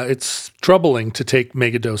 it's troubling to take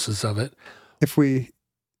mega doses of it. If we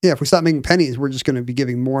stop making pennies, we're just going to be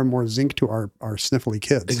giving more and more zinc to our sniffly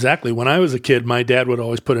kids. Exactly. When I was a kid, my dad would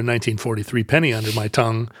always put a 1943 penny under my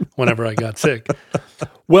tongue whenever I got sick.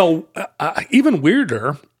 Well, even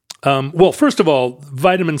weirder. First of all,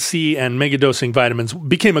 vitamin C and megadosing vitamins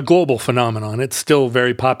became a global phenomenon. It's still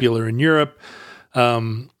very popular in Europe.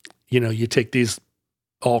 You take these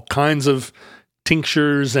all kinds of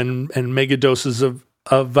tinctures and mega doses of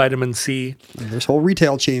vitamin C. And there's whole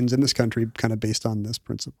retail chains in this country kind of based on this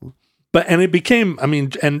principle. And it became,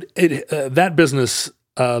 that business,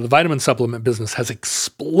 the vitamin supplement business, has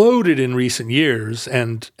exploded in recent years,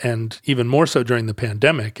 and even more so during the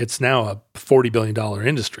pandemic. It's now a $40 billion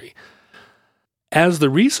industry. As the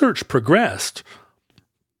research progressed,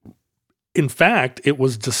 in fact, it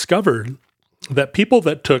was discovered that people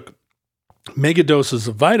that took mega doses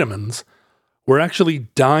of vitamins were actually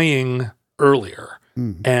dying earlier.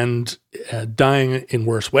 And dying in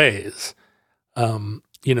worse ways.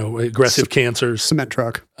 Aggressive cancers. Cement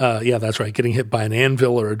truck. Yeah, that's right. Getting hit by an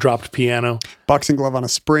anvil or a dropped piano. Boxing glove on a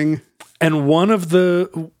spring. And one of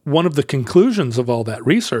the conclusions of all that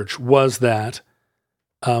research was that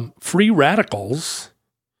free radicals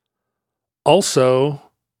also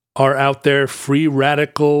are out there free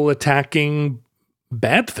radical attacking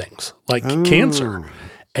bad things like cancer.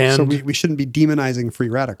 And so we shouldn't be demonizing free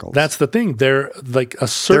radicals. that's the thing. They're like a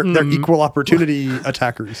certain they're equal opportunity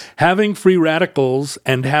attackers. having free radicals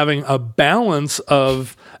and having a balance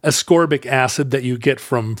of ascorbic acid that you get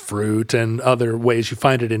from fruit and other ways you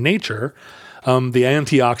find it in nature, the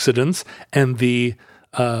antioxidants and the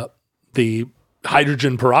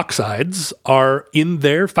hydrogen peroxides are in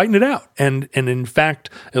there fighting it out, and in fact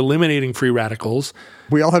eliminating free radicals.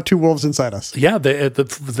 We all have two wolves inside us. Yeah,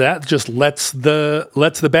 that just lets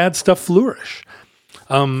the bad stuff flourish.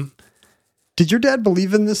 Did your dad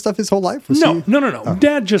believe in this stuff his whole life? Was No. he- Oh.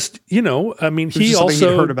 Dad just, I mean, he just something he'd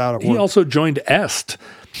also heard about at he work. also joined EST.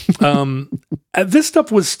 This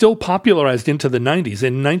stuff was still popularized into the 90s.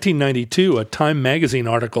 In 1992, a Time magazine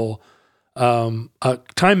article, a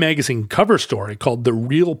Time magazine cover story called "The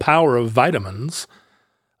Real Power of Vitamins,"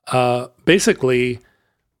 basically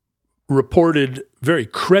reported very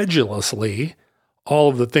credulously all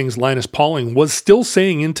of the things Linus Pauling was still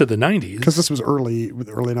saying into the 90s. Because this was early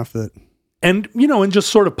enough that And, and just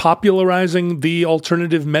sort of popularizing the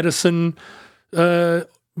alternative medicine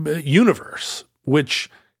universe, which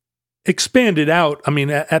expanded out. I mean,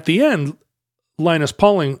 at the end, Linus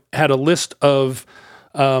Pauling had a list of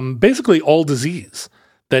basically all disease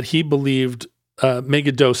that he believed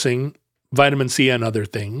megadosing vitamin C and other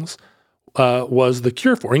things was the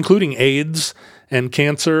cure for, including AIDS and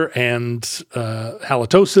cancer and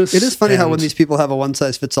halitosis. it is funny how when these people have a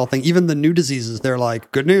one-size-fits-all thing, even the new diseases, they're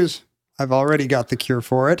like, good news, I've already got the cure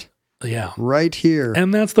for it yeah. right here.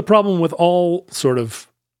 And that's the problem with all sort of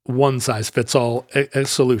one-size-fits-all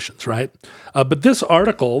solutions, right? But this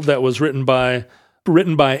article that was written by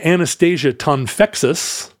Anastasia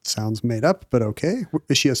Tonfexis. Sounds made up, but okay.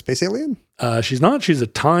 Is she a space alien? She's not. She's a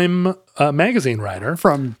Time magazine writer.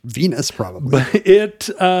 From Venus, probably. It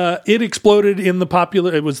exploded in the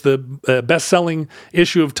popular. It was the best-selling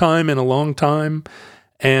issue of Time in a long time,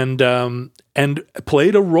 and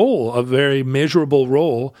played a very measurable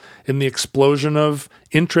role in the explosion of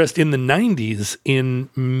interest in the 90s in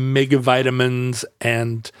megavitamins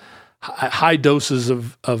and high doses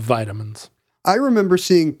of vitamins. I remember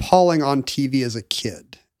seeing Pauling on TV as a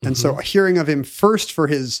kid. And so hearing of him first for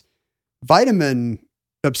his vitamin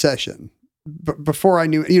obsession, before I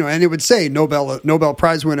knew, and it would say Nobel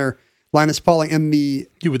Prize winner Linus Pauling, and you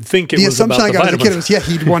would think it the was assumption about I the got as a vitamins. kid was,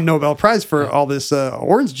 he'd won Nobel Prize for all this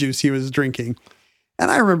orange juice he was drinking.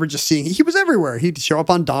 And I remember just seeing, he was everywhere. He'd show up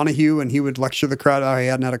on Donahue and he would lecture the crowd. He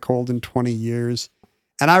hadn't had a cold in 20 years.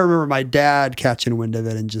 And I remember my dad catching wind of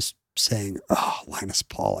it and just saying, oh, Linus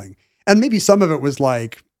Pauling. And maybe some of it was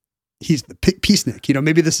like, he's the peacenik,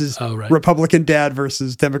 maybe this is Republican dad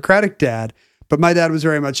versus Democratic dad. But my dad was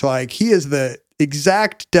very much like, he is the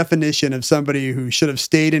exact definition of somebody who should have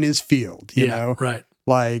stayed in his field, you know? Right.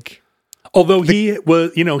 Like, although he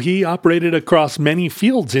was, he operated across many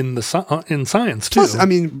fields in science too. plus, I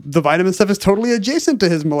mean, the vitamin stuff is totally adjacent to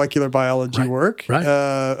his molecular biology work.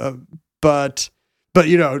 Right. But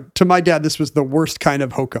to my dad, this was the worst kind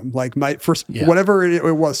of hokum. Like whatever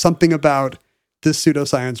it was, something about this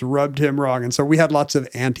pseudoscience rubbed him wrong. And so we had lots of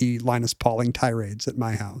anti-Linus Pauling tirades at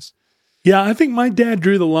my house. Yeah, I think my dad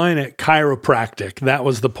drew the line at chiropractic. That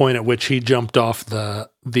was the point at which he jumped off the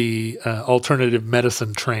alternative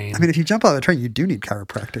medicine train. I mean, if you jump out of the train, you do need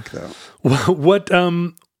chiropractic, though.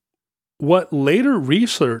 What later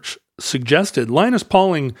research suggested, Linus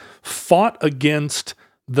Pauling fought against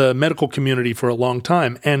the medical community for a long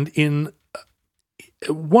time, and in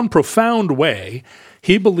one profound way,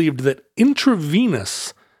 he believed that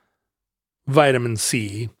intravenous vitamin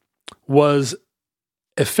C was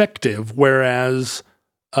effective, whereas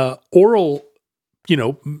oral,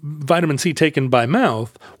 vitamin C taken by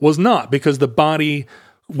mouth was not, because the body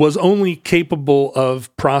was only capable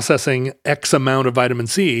of processing X amount of vitamin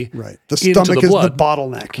C. Right. The stomach is the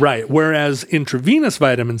bottleneck. Right. Whereas intravenous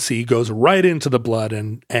vitamin C goes right into the blood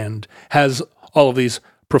and has all of these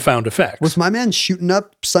profound effects. Was my man shooting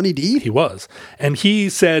up Sunny D? He was. And he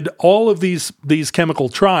said all of these chemical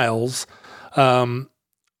trials,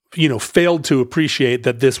 failed to appreciate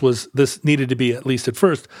that this needed to be, at least at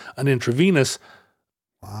first, an intravenous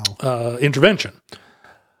intervention.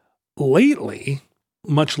 Lately,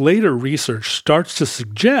 much later research starts to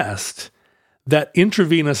suggest that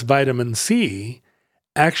intravenous vitamin C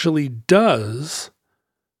actually does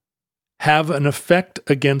have an effect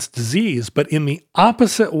against disease, but in the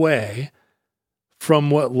opposite way from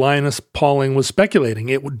what Linus Pauling was speculating.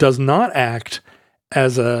 It does not act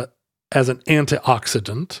as an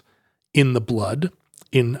antioxidant in the blood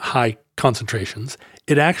in high concentrations.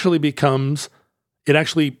 It actually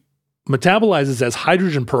metabolizes as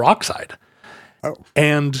hydrogen peroxide.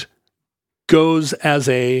 And goes as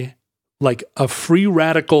a like a free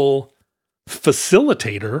radical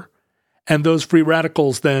facilitator, and those free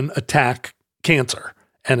radicals then attack cancer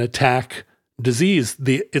and attack disease.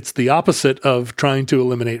 It's the opposite of trying to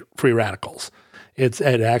eliminate free radicals. It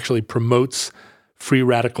actually promotes free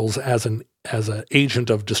radicals as an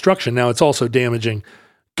agent of destruction. Now, it's also damaging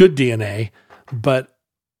good DNA, but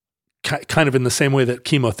kind of in the same way that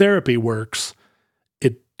chemotherapy works,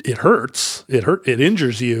 it hurts, it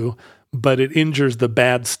injures you, but it injures the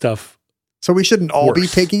bad stuff. So we shouldn't all be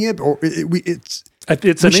worse. taking it, or it's an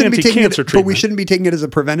we shouldn't be taking anti-cancer it, treatment. but we shouldn't be taking it as a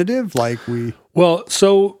preventative, Well,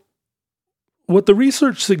 so what the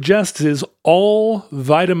research suggests is all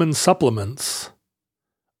vitamin supplements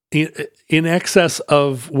in excess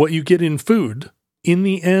of what you get in food, in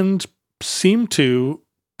the end, seem to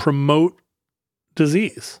promote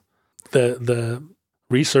disease. The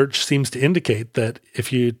research seems to indicate that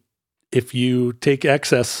if you take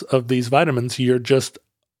excess of these vitamins, you're just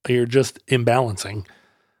imbalancing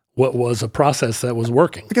what was a process that was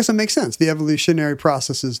working. I guess it makes sense. The evolutionary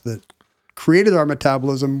processes that created our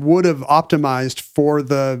metabolism would have optimized for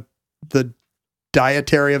the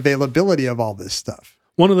dietary availability of all this stuff.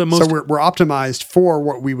 One of the most So we're optimized for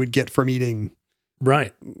what we would get from eating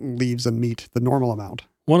right. leaves and meat, the normal amount.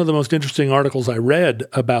 One of the most interesting articles I read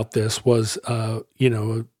about this was, a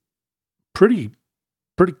pretty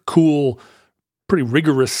cool, pretty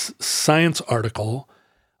rigorous science article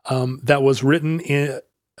that was written in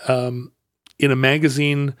a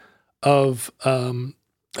magazine of a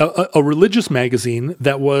religious magazine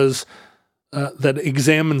that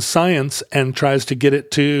examines science and tries to get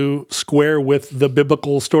it to square with the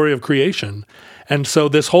biblical story of creation. And so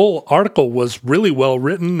this whole article was really well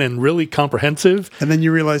written and really comprehensive. And then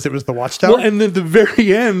you realized it was the Watchtower? Well, and then at the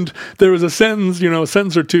very end, there was a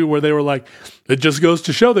sentence or two where they were like, it just goes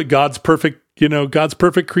to show that God's perfect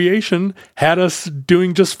creation had us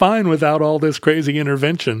doing just fine without all this crazy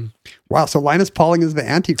intervention. Wow, so Linus Pauling is the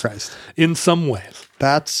Antichrist. In some ways.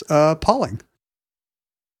 That's Pauling.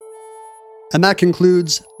 And that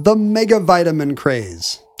concludes the mega vitamin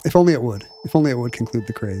craze. If only it would. If only it would conclude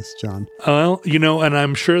the craze, John. Well, and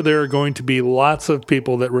I'm sure there are going to be lots of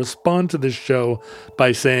people that respond to this show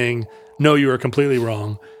by saying, no, you are completely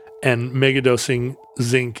wrong. And megadosing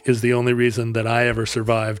zinc is the only reason that I ever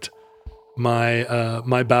survived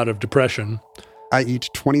my bout of depression. I eat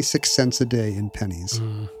 26 cents a day in pennies.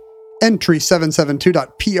 Entry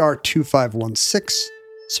 772.PR2516,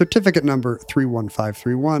 certificate number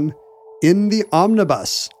 31531, in the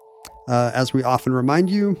omnibus. As we often remind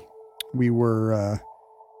you, we were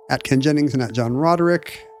at Ken Jennings and at John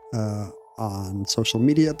Roderick on social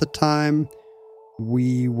media at the time.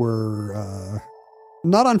 We were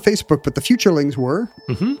not on Facebook, but the Futurelings were,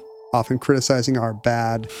 often criticizing our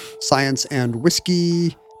bad science and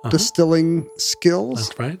whiskey distilling skills.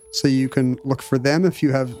 That's right. So you can look for them if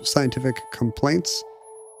you have scientific complaints.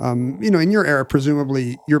 In your era,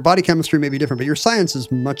 presumably your body chemistry may be different, but your science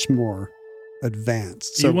is much more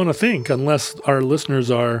advanced. So you want to think, unless our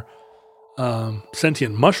listeners are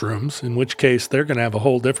sentient mushrooms, in which case they're going to have a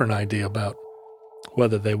whole different idea about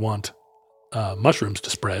whether they want mushrooms to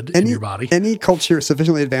spread in your body. Any culture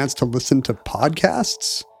sufficiently advanced to listen to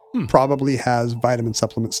podcasts probably has vitamin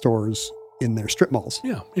supplement stores in their strip malls.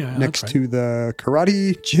 Yeah, next to the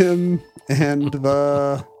karate gym and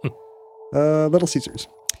the Little Caesars.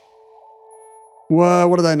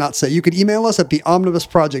 What did I not say? You could email us at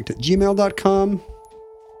theomnibusproject@gmail.com.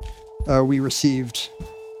 We received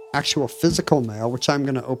actual physical mail, which I'm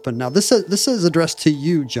going to open now. This is addressed to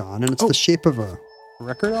you, John, and it's the shape of a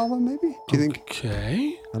record album, maybe? Do you think?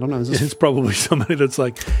 Okay. I don't know. It's probably somebody that's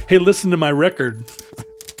like, hey, listen to my record.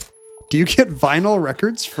 Do you get vinyl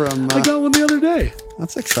records from... I got one the other day.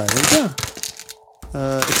 That's exciting. Yeah.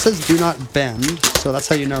 It says do not bend, so that's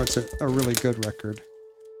how you know it's a really good record.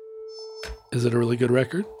 Is it a really good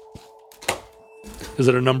record? Is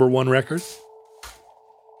it a number one record?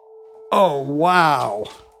 Oh, wow.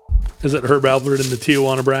 Is it Herb Alpert and the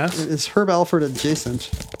Tijuana Brass? Is Herb Alpert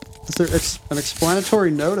adjacent? Is there an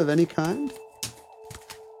explanatory note of any kind?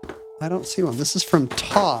 I don't see one. This is from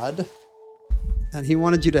Todd, and he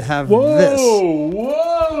wanted you to have this.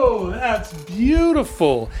 Whoa, that's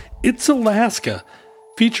beautiful. It's Alaska,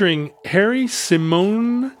 featuring Harry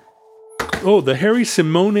Simone. Oh, the Harry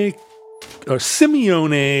Simeone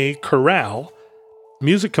Chorale.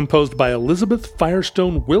 Music composed by Elizabeth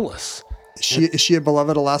Firestone Willis. Is she a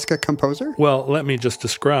beloved Alaska composer? Well, let me just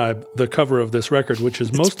describe the cover of this record, which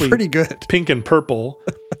is mostly pretty good. Pink and purple.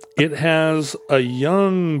 It has a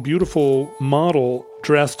young, beautiful model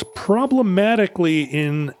dressed problematically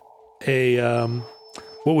in a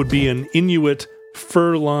what would be an Inuit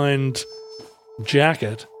fur-lined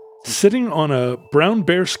jacket sitting on a brown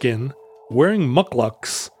bearskin, wearing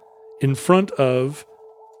mukluks in front of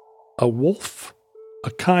a wolf,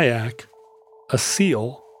 a kayak, a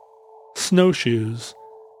seal, snowshoes,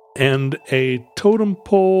 and a totem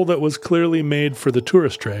pole that was clearly made for the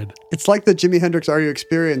tourist trade. It's like the Jimi Hendrix Are You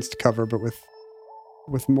Experienced cover, but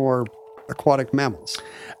with more aquatic mammals.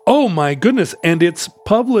 Oh my goodness. And it's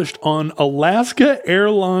published on Alaska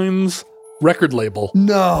Airlines record label.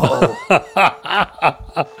 No. Do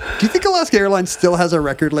you think Alaska Airlines still has a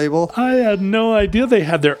record label? I had no idea they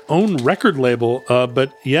had their own record label,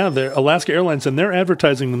 but yeah, they're Alaska Airlines, and they're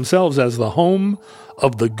advertising themselves as the home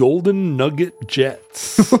of the Golden Nugget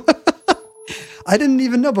Jets. I didn't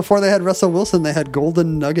even know before they had Russell Wilson, they had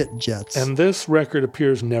Golden Nugget Jets. And this record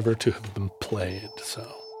appears never to have been played,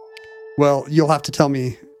 so. Well, you'll have to tell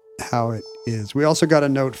me how it is. We also got a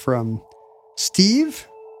note from Steve,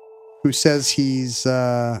 who says he's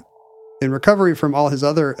in recovery from all his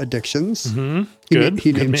other addictions. Mm-hmm. He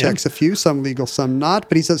Good name man. checks a few, some legal, some not,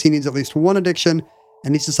 but he says he needs at least one addiction,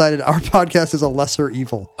 and he's decided our podcast is a lesser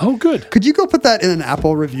evil. Oh, good. Could you go put that in an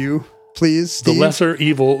Apple review, please, Steve? The lesser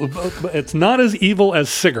evil. It's not as evil as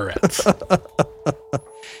cigarettes.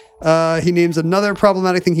 He names another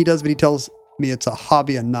problematic thing he does, but he tells me it's a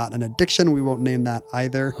hobby and not an addiction. We won't name that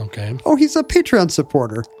either. Okay. Oh, he's a Patreon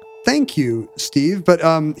supporter. Thank you, Steve. But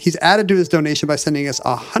he's added to his donation by sending us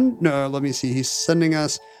he's sending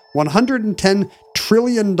us $110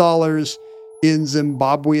 trillion in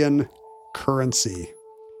Zimbabwean currency.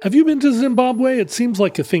 Have you been to Zimbabwe? It seems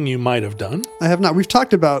like a thing you might have done. I have not. We've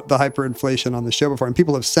talked about the hyperinflation on the show before, and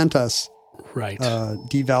people have sent us Right.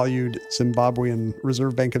 devalued Zimbabwean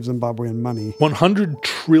Reserve Bank of Zimbabwean money. 100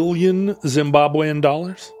 trillion Zimbabwean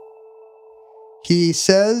dollars? He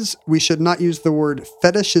says we should not use the word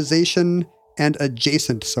fetishization and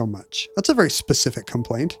adjacent so much. That's a very specific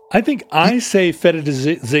complaint. I think I say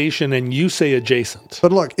fetishization and you say adjacent.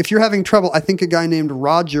 But look, if you're having trouble, I think a guy named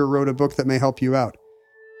Roger wrote a book that may help you out.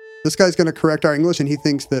 This guy's going to correct our English, and he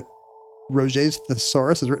thinks that Roget's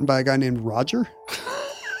Thesaurus is written by a guy named Roger.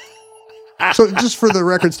 So just for the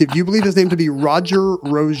record, Steve, do you believe his name to be Roger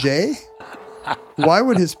Roget? Why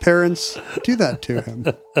would his parents do that to him?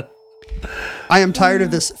 I am tired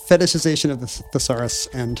of this fetishization of the thesaurus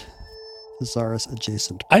and thesaurus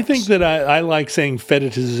adjacent. I think that I like saying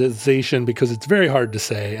fetishization because it's very hard to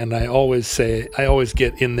say, and I always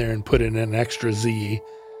get in there and put in an extra Z.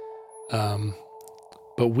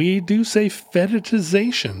 But we do say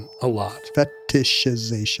fetishization a lot.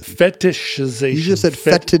 Fetishization. Fetishization. You just said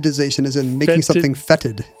fetidization as in making something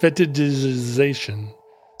fetid. Fetidization.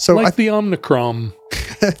 So like the Omnicron.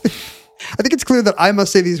 I think it's clear that I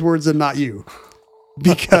must say these words and not you.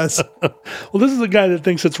 Because well, this is a guy that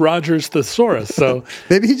thinks it's Roger's Thesaurus. So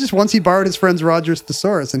maybe he borrowed his friend's Roger's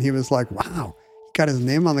Thesaurus and he was like, wow, he got his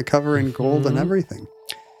name on the cover in gold and everything.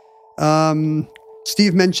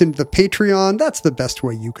 Steve mentioned the Patreon. That's the best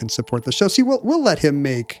way you can support the show. See, we'll let him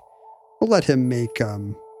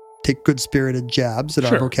take good-spirited jabs at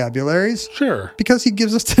our vocabularies. Sure. Because he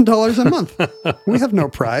gives us $10 a month. We have no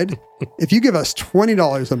pride. If you give us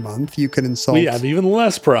 $20 a month, you can insult... We have even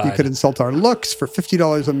less pride. You could insult our looks. For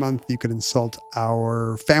 $50 a month, you could insult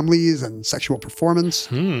our families and sexual performance.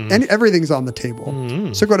 And everything's on the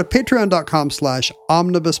table. So go to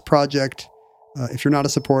patreon.com/omnibusproject if you're not a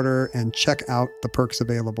supporter and check out the perks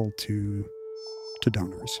available to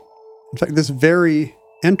donors. In fact, this very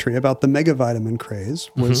entry about the megavitamin craze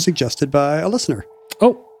was suggested by a listener.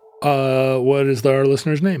 Oh, what is our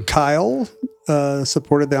listener's name? Kyle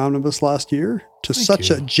supported the omnibus last year to such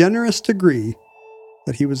a generous degree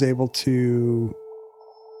that he was able to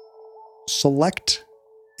select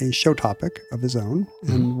a show topic of his own.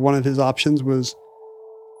 And one of his options was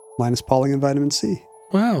Linus Pauling and vitamin C.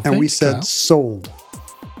 Wow. And we said, Kyle. Sold.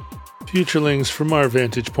 Futurelings, from our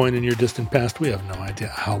vantage point in your distant past, we have no idea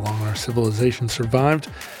how long our civilization survived.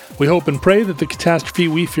 We hope and pray that the catastrophe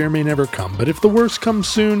we fear may never come. But if the worst comes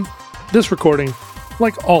soon, this recording,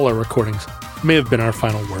 like all our recordings, may have been our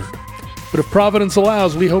final word. But if Providence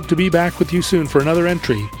allows, we hope to be back with you soon for another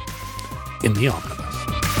entry in the Omnibus.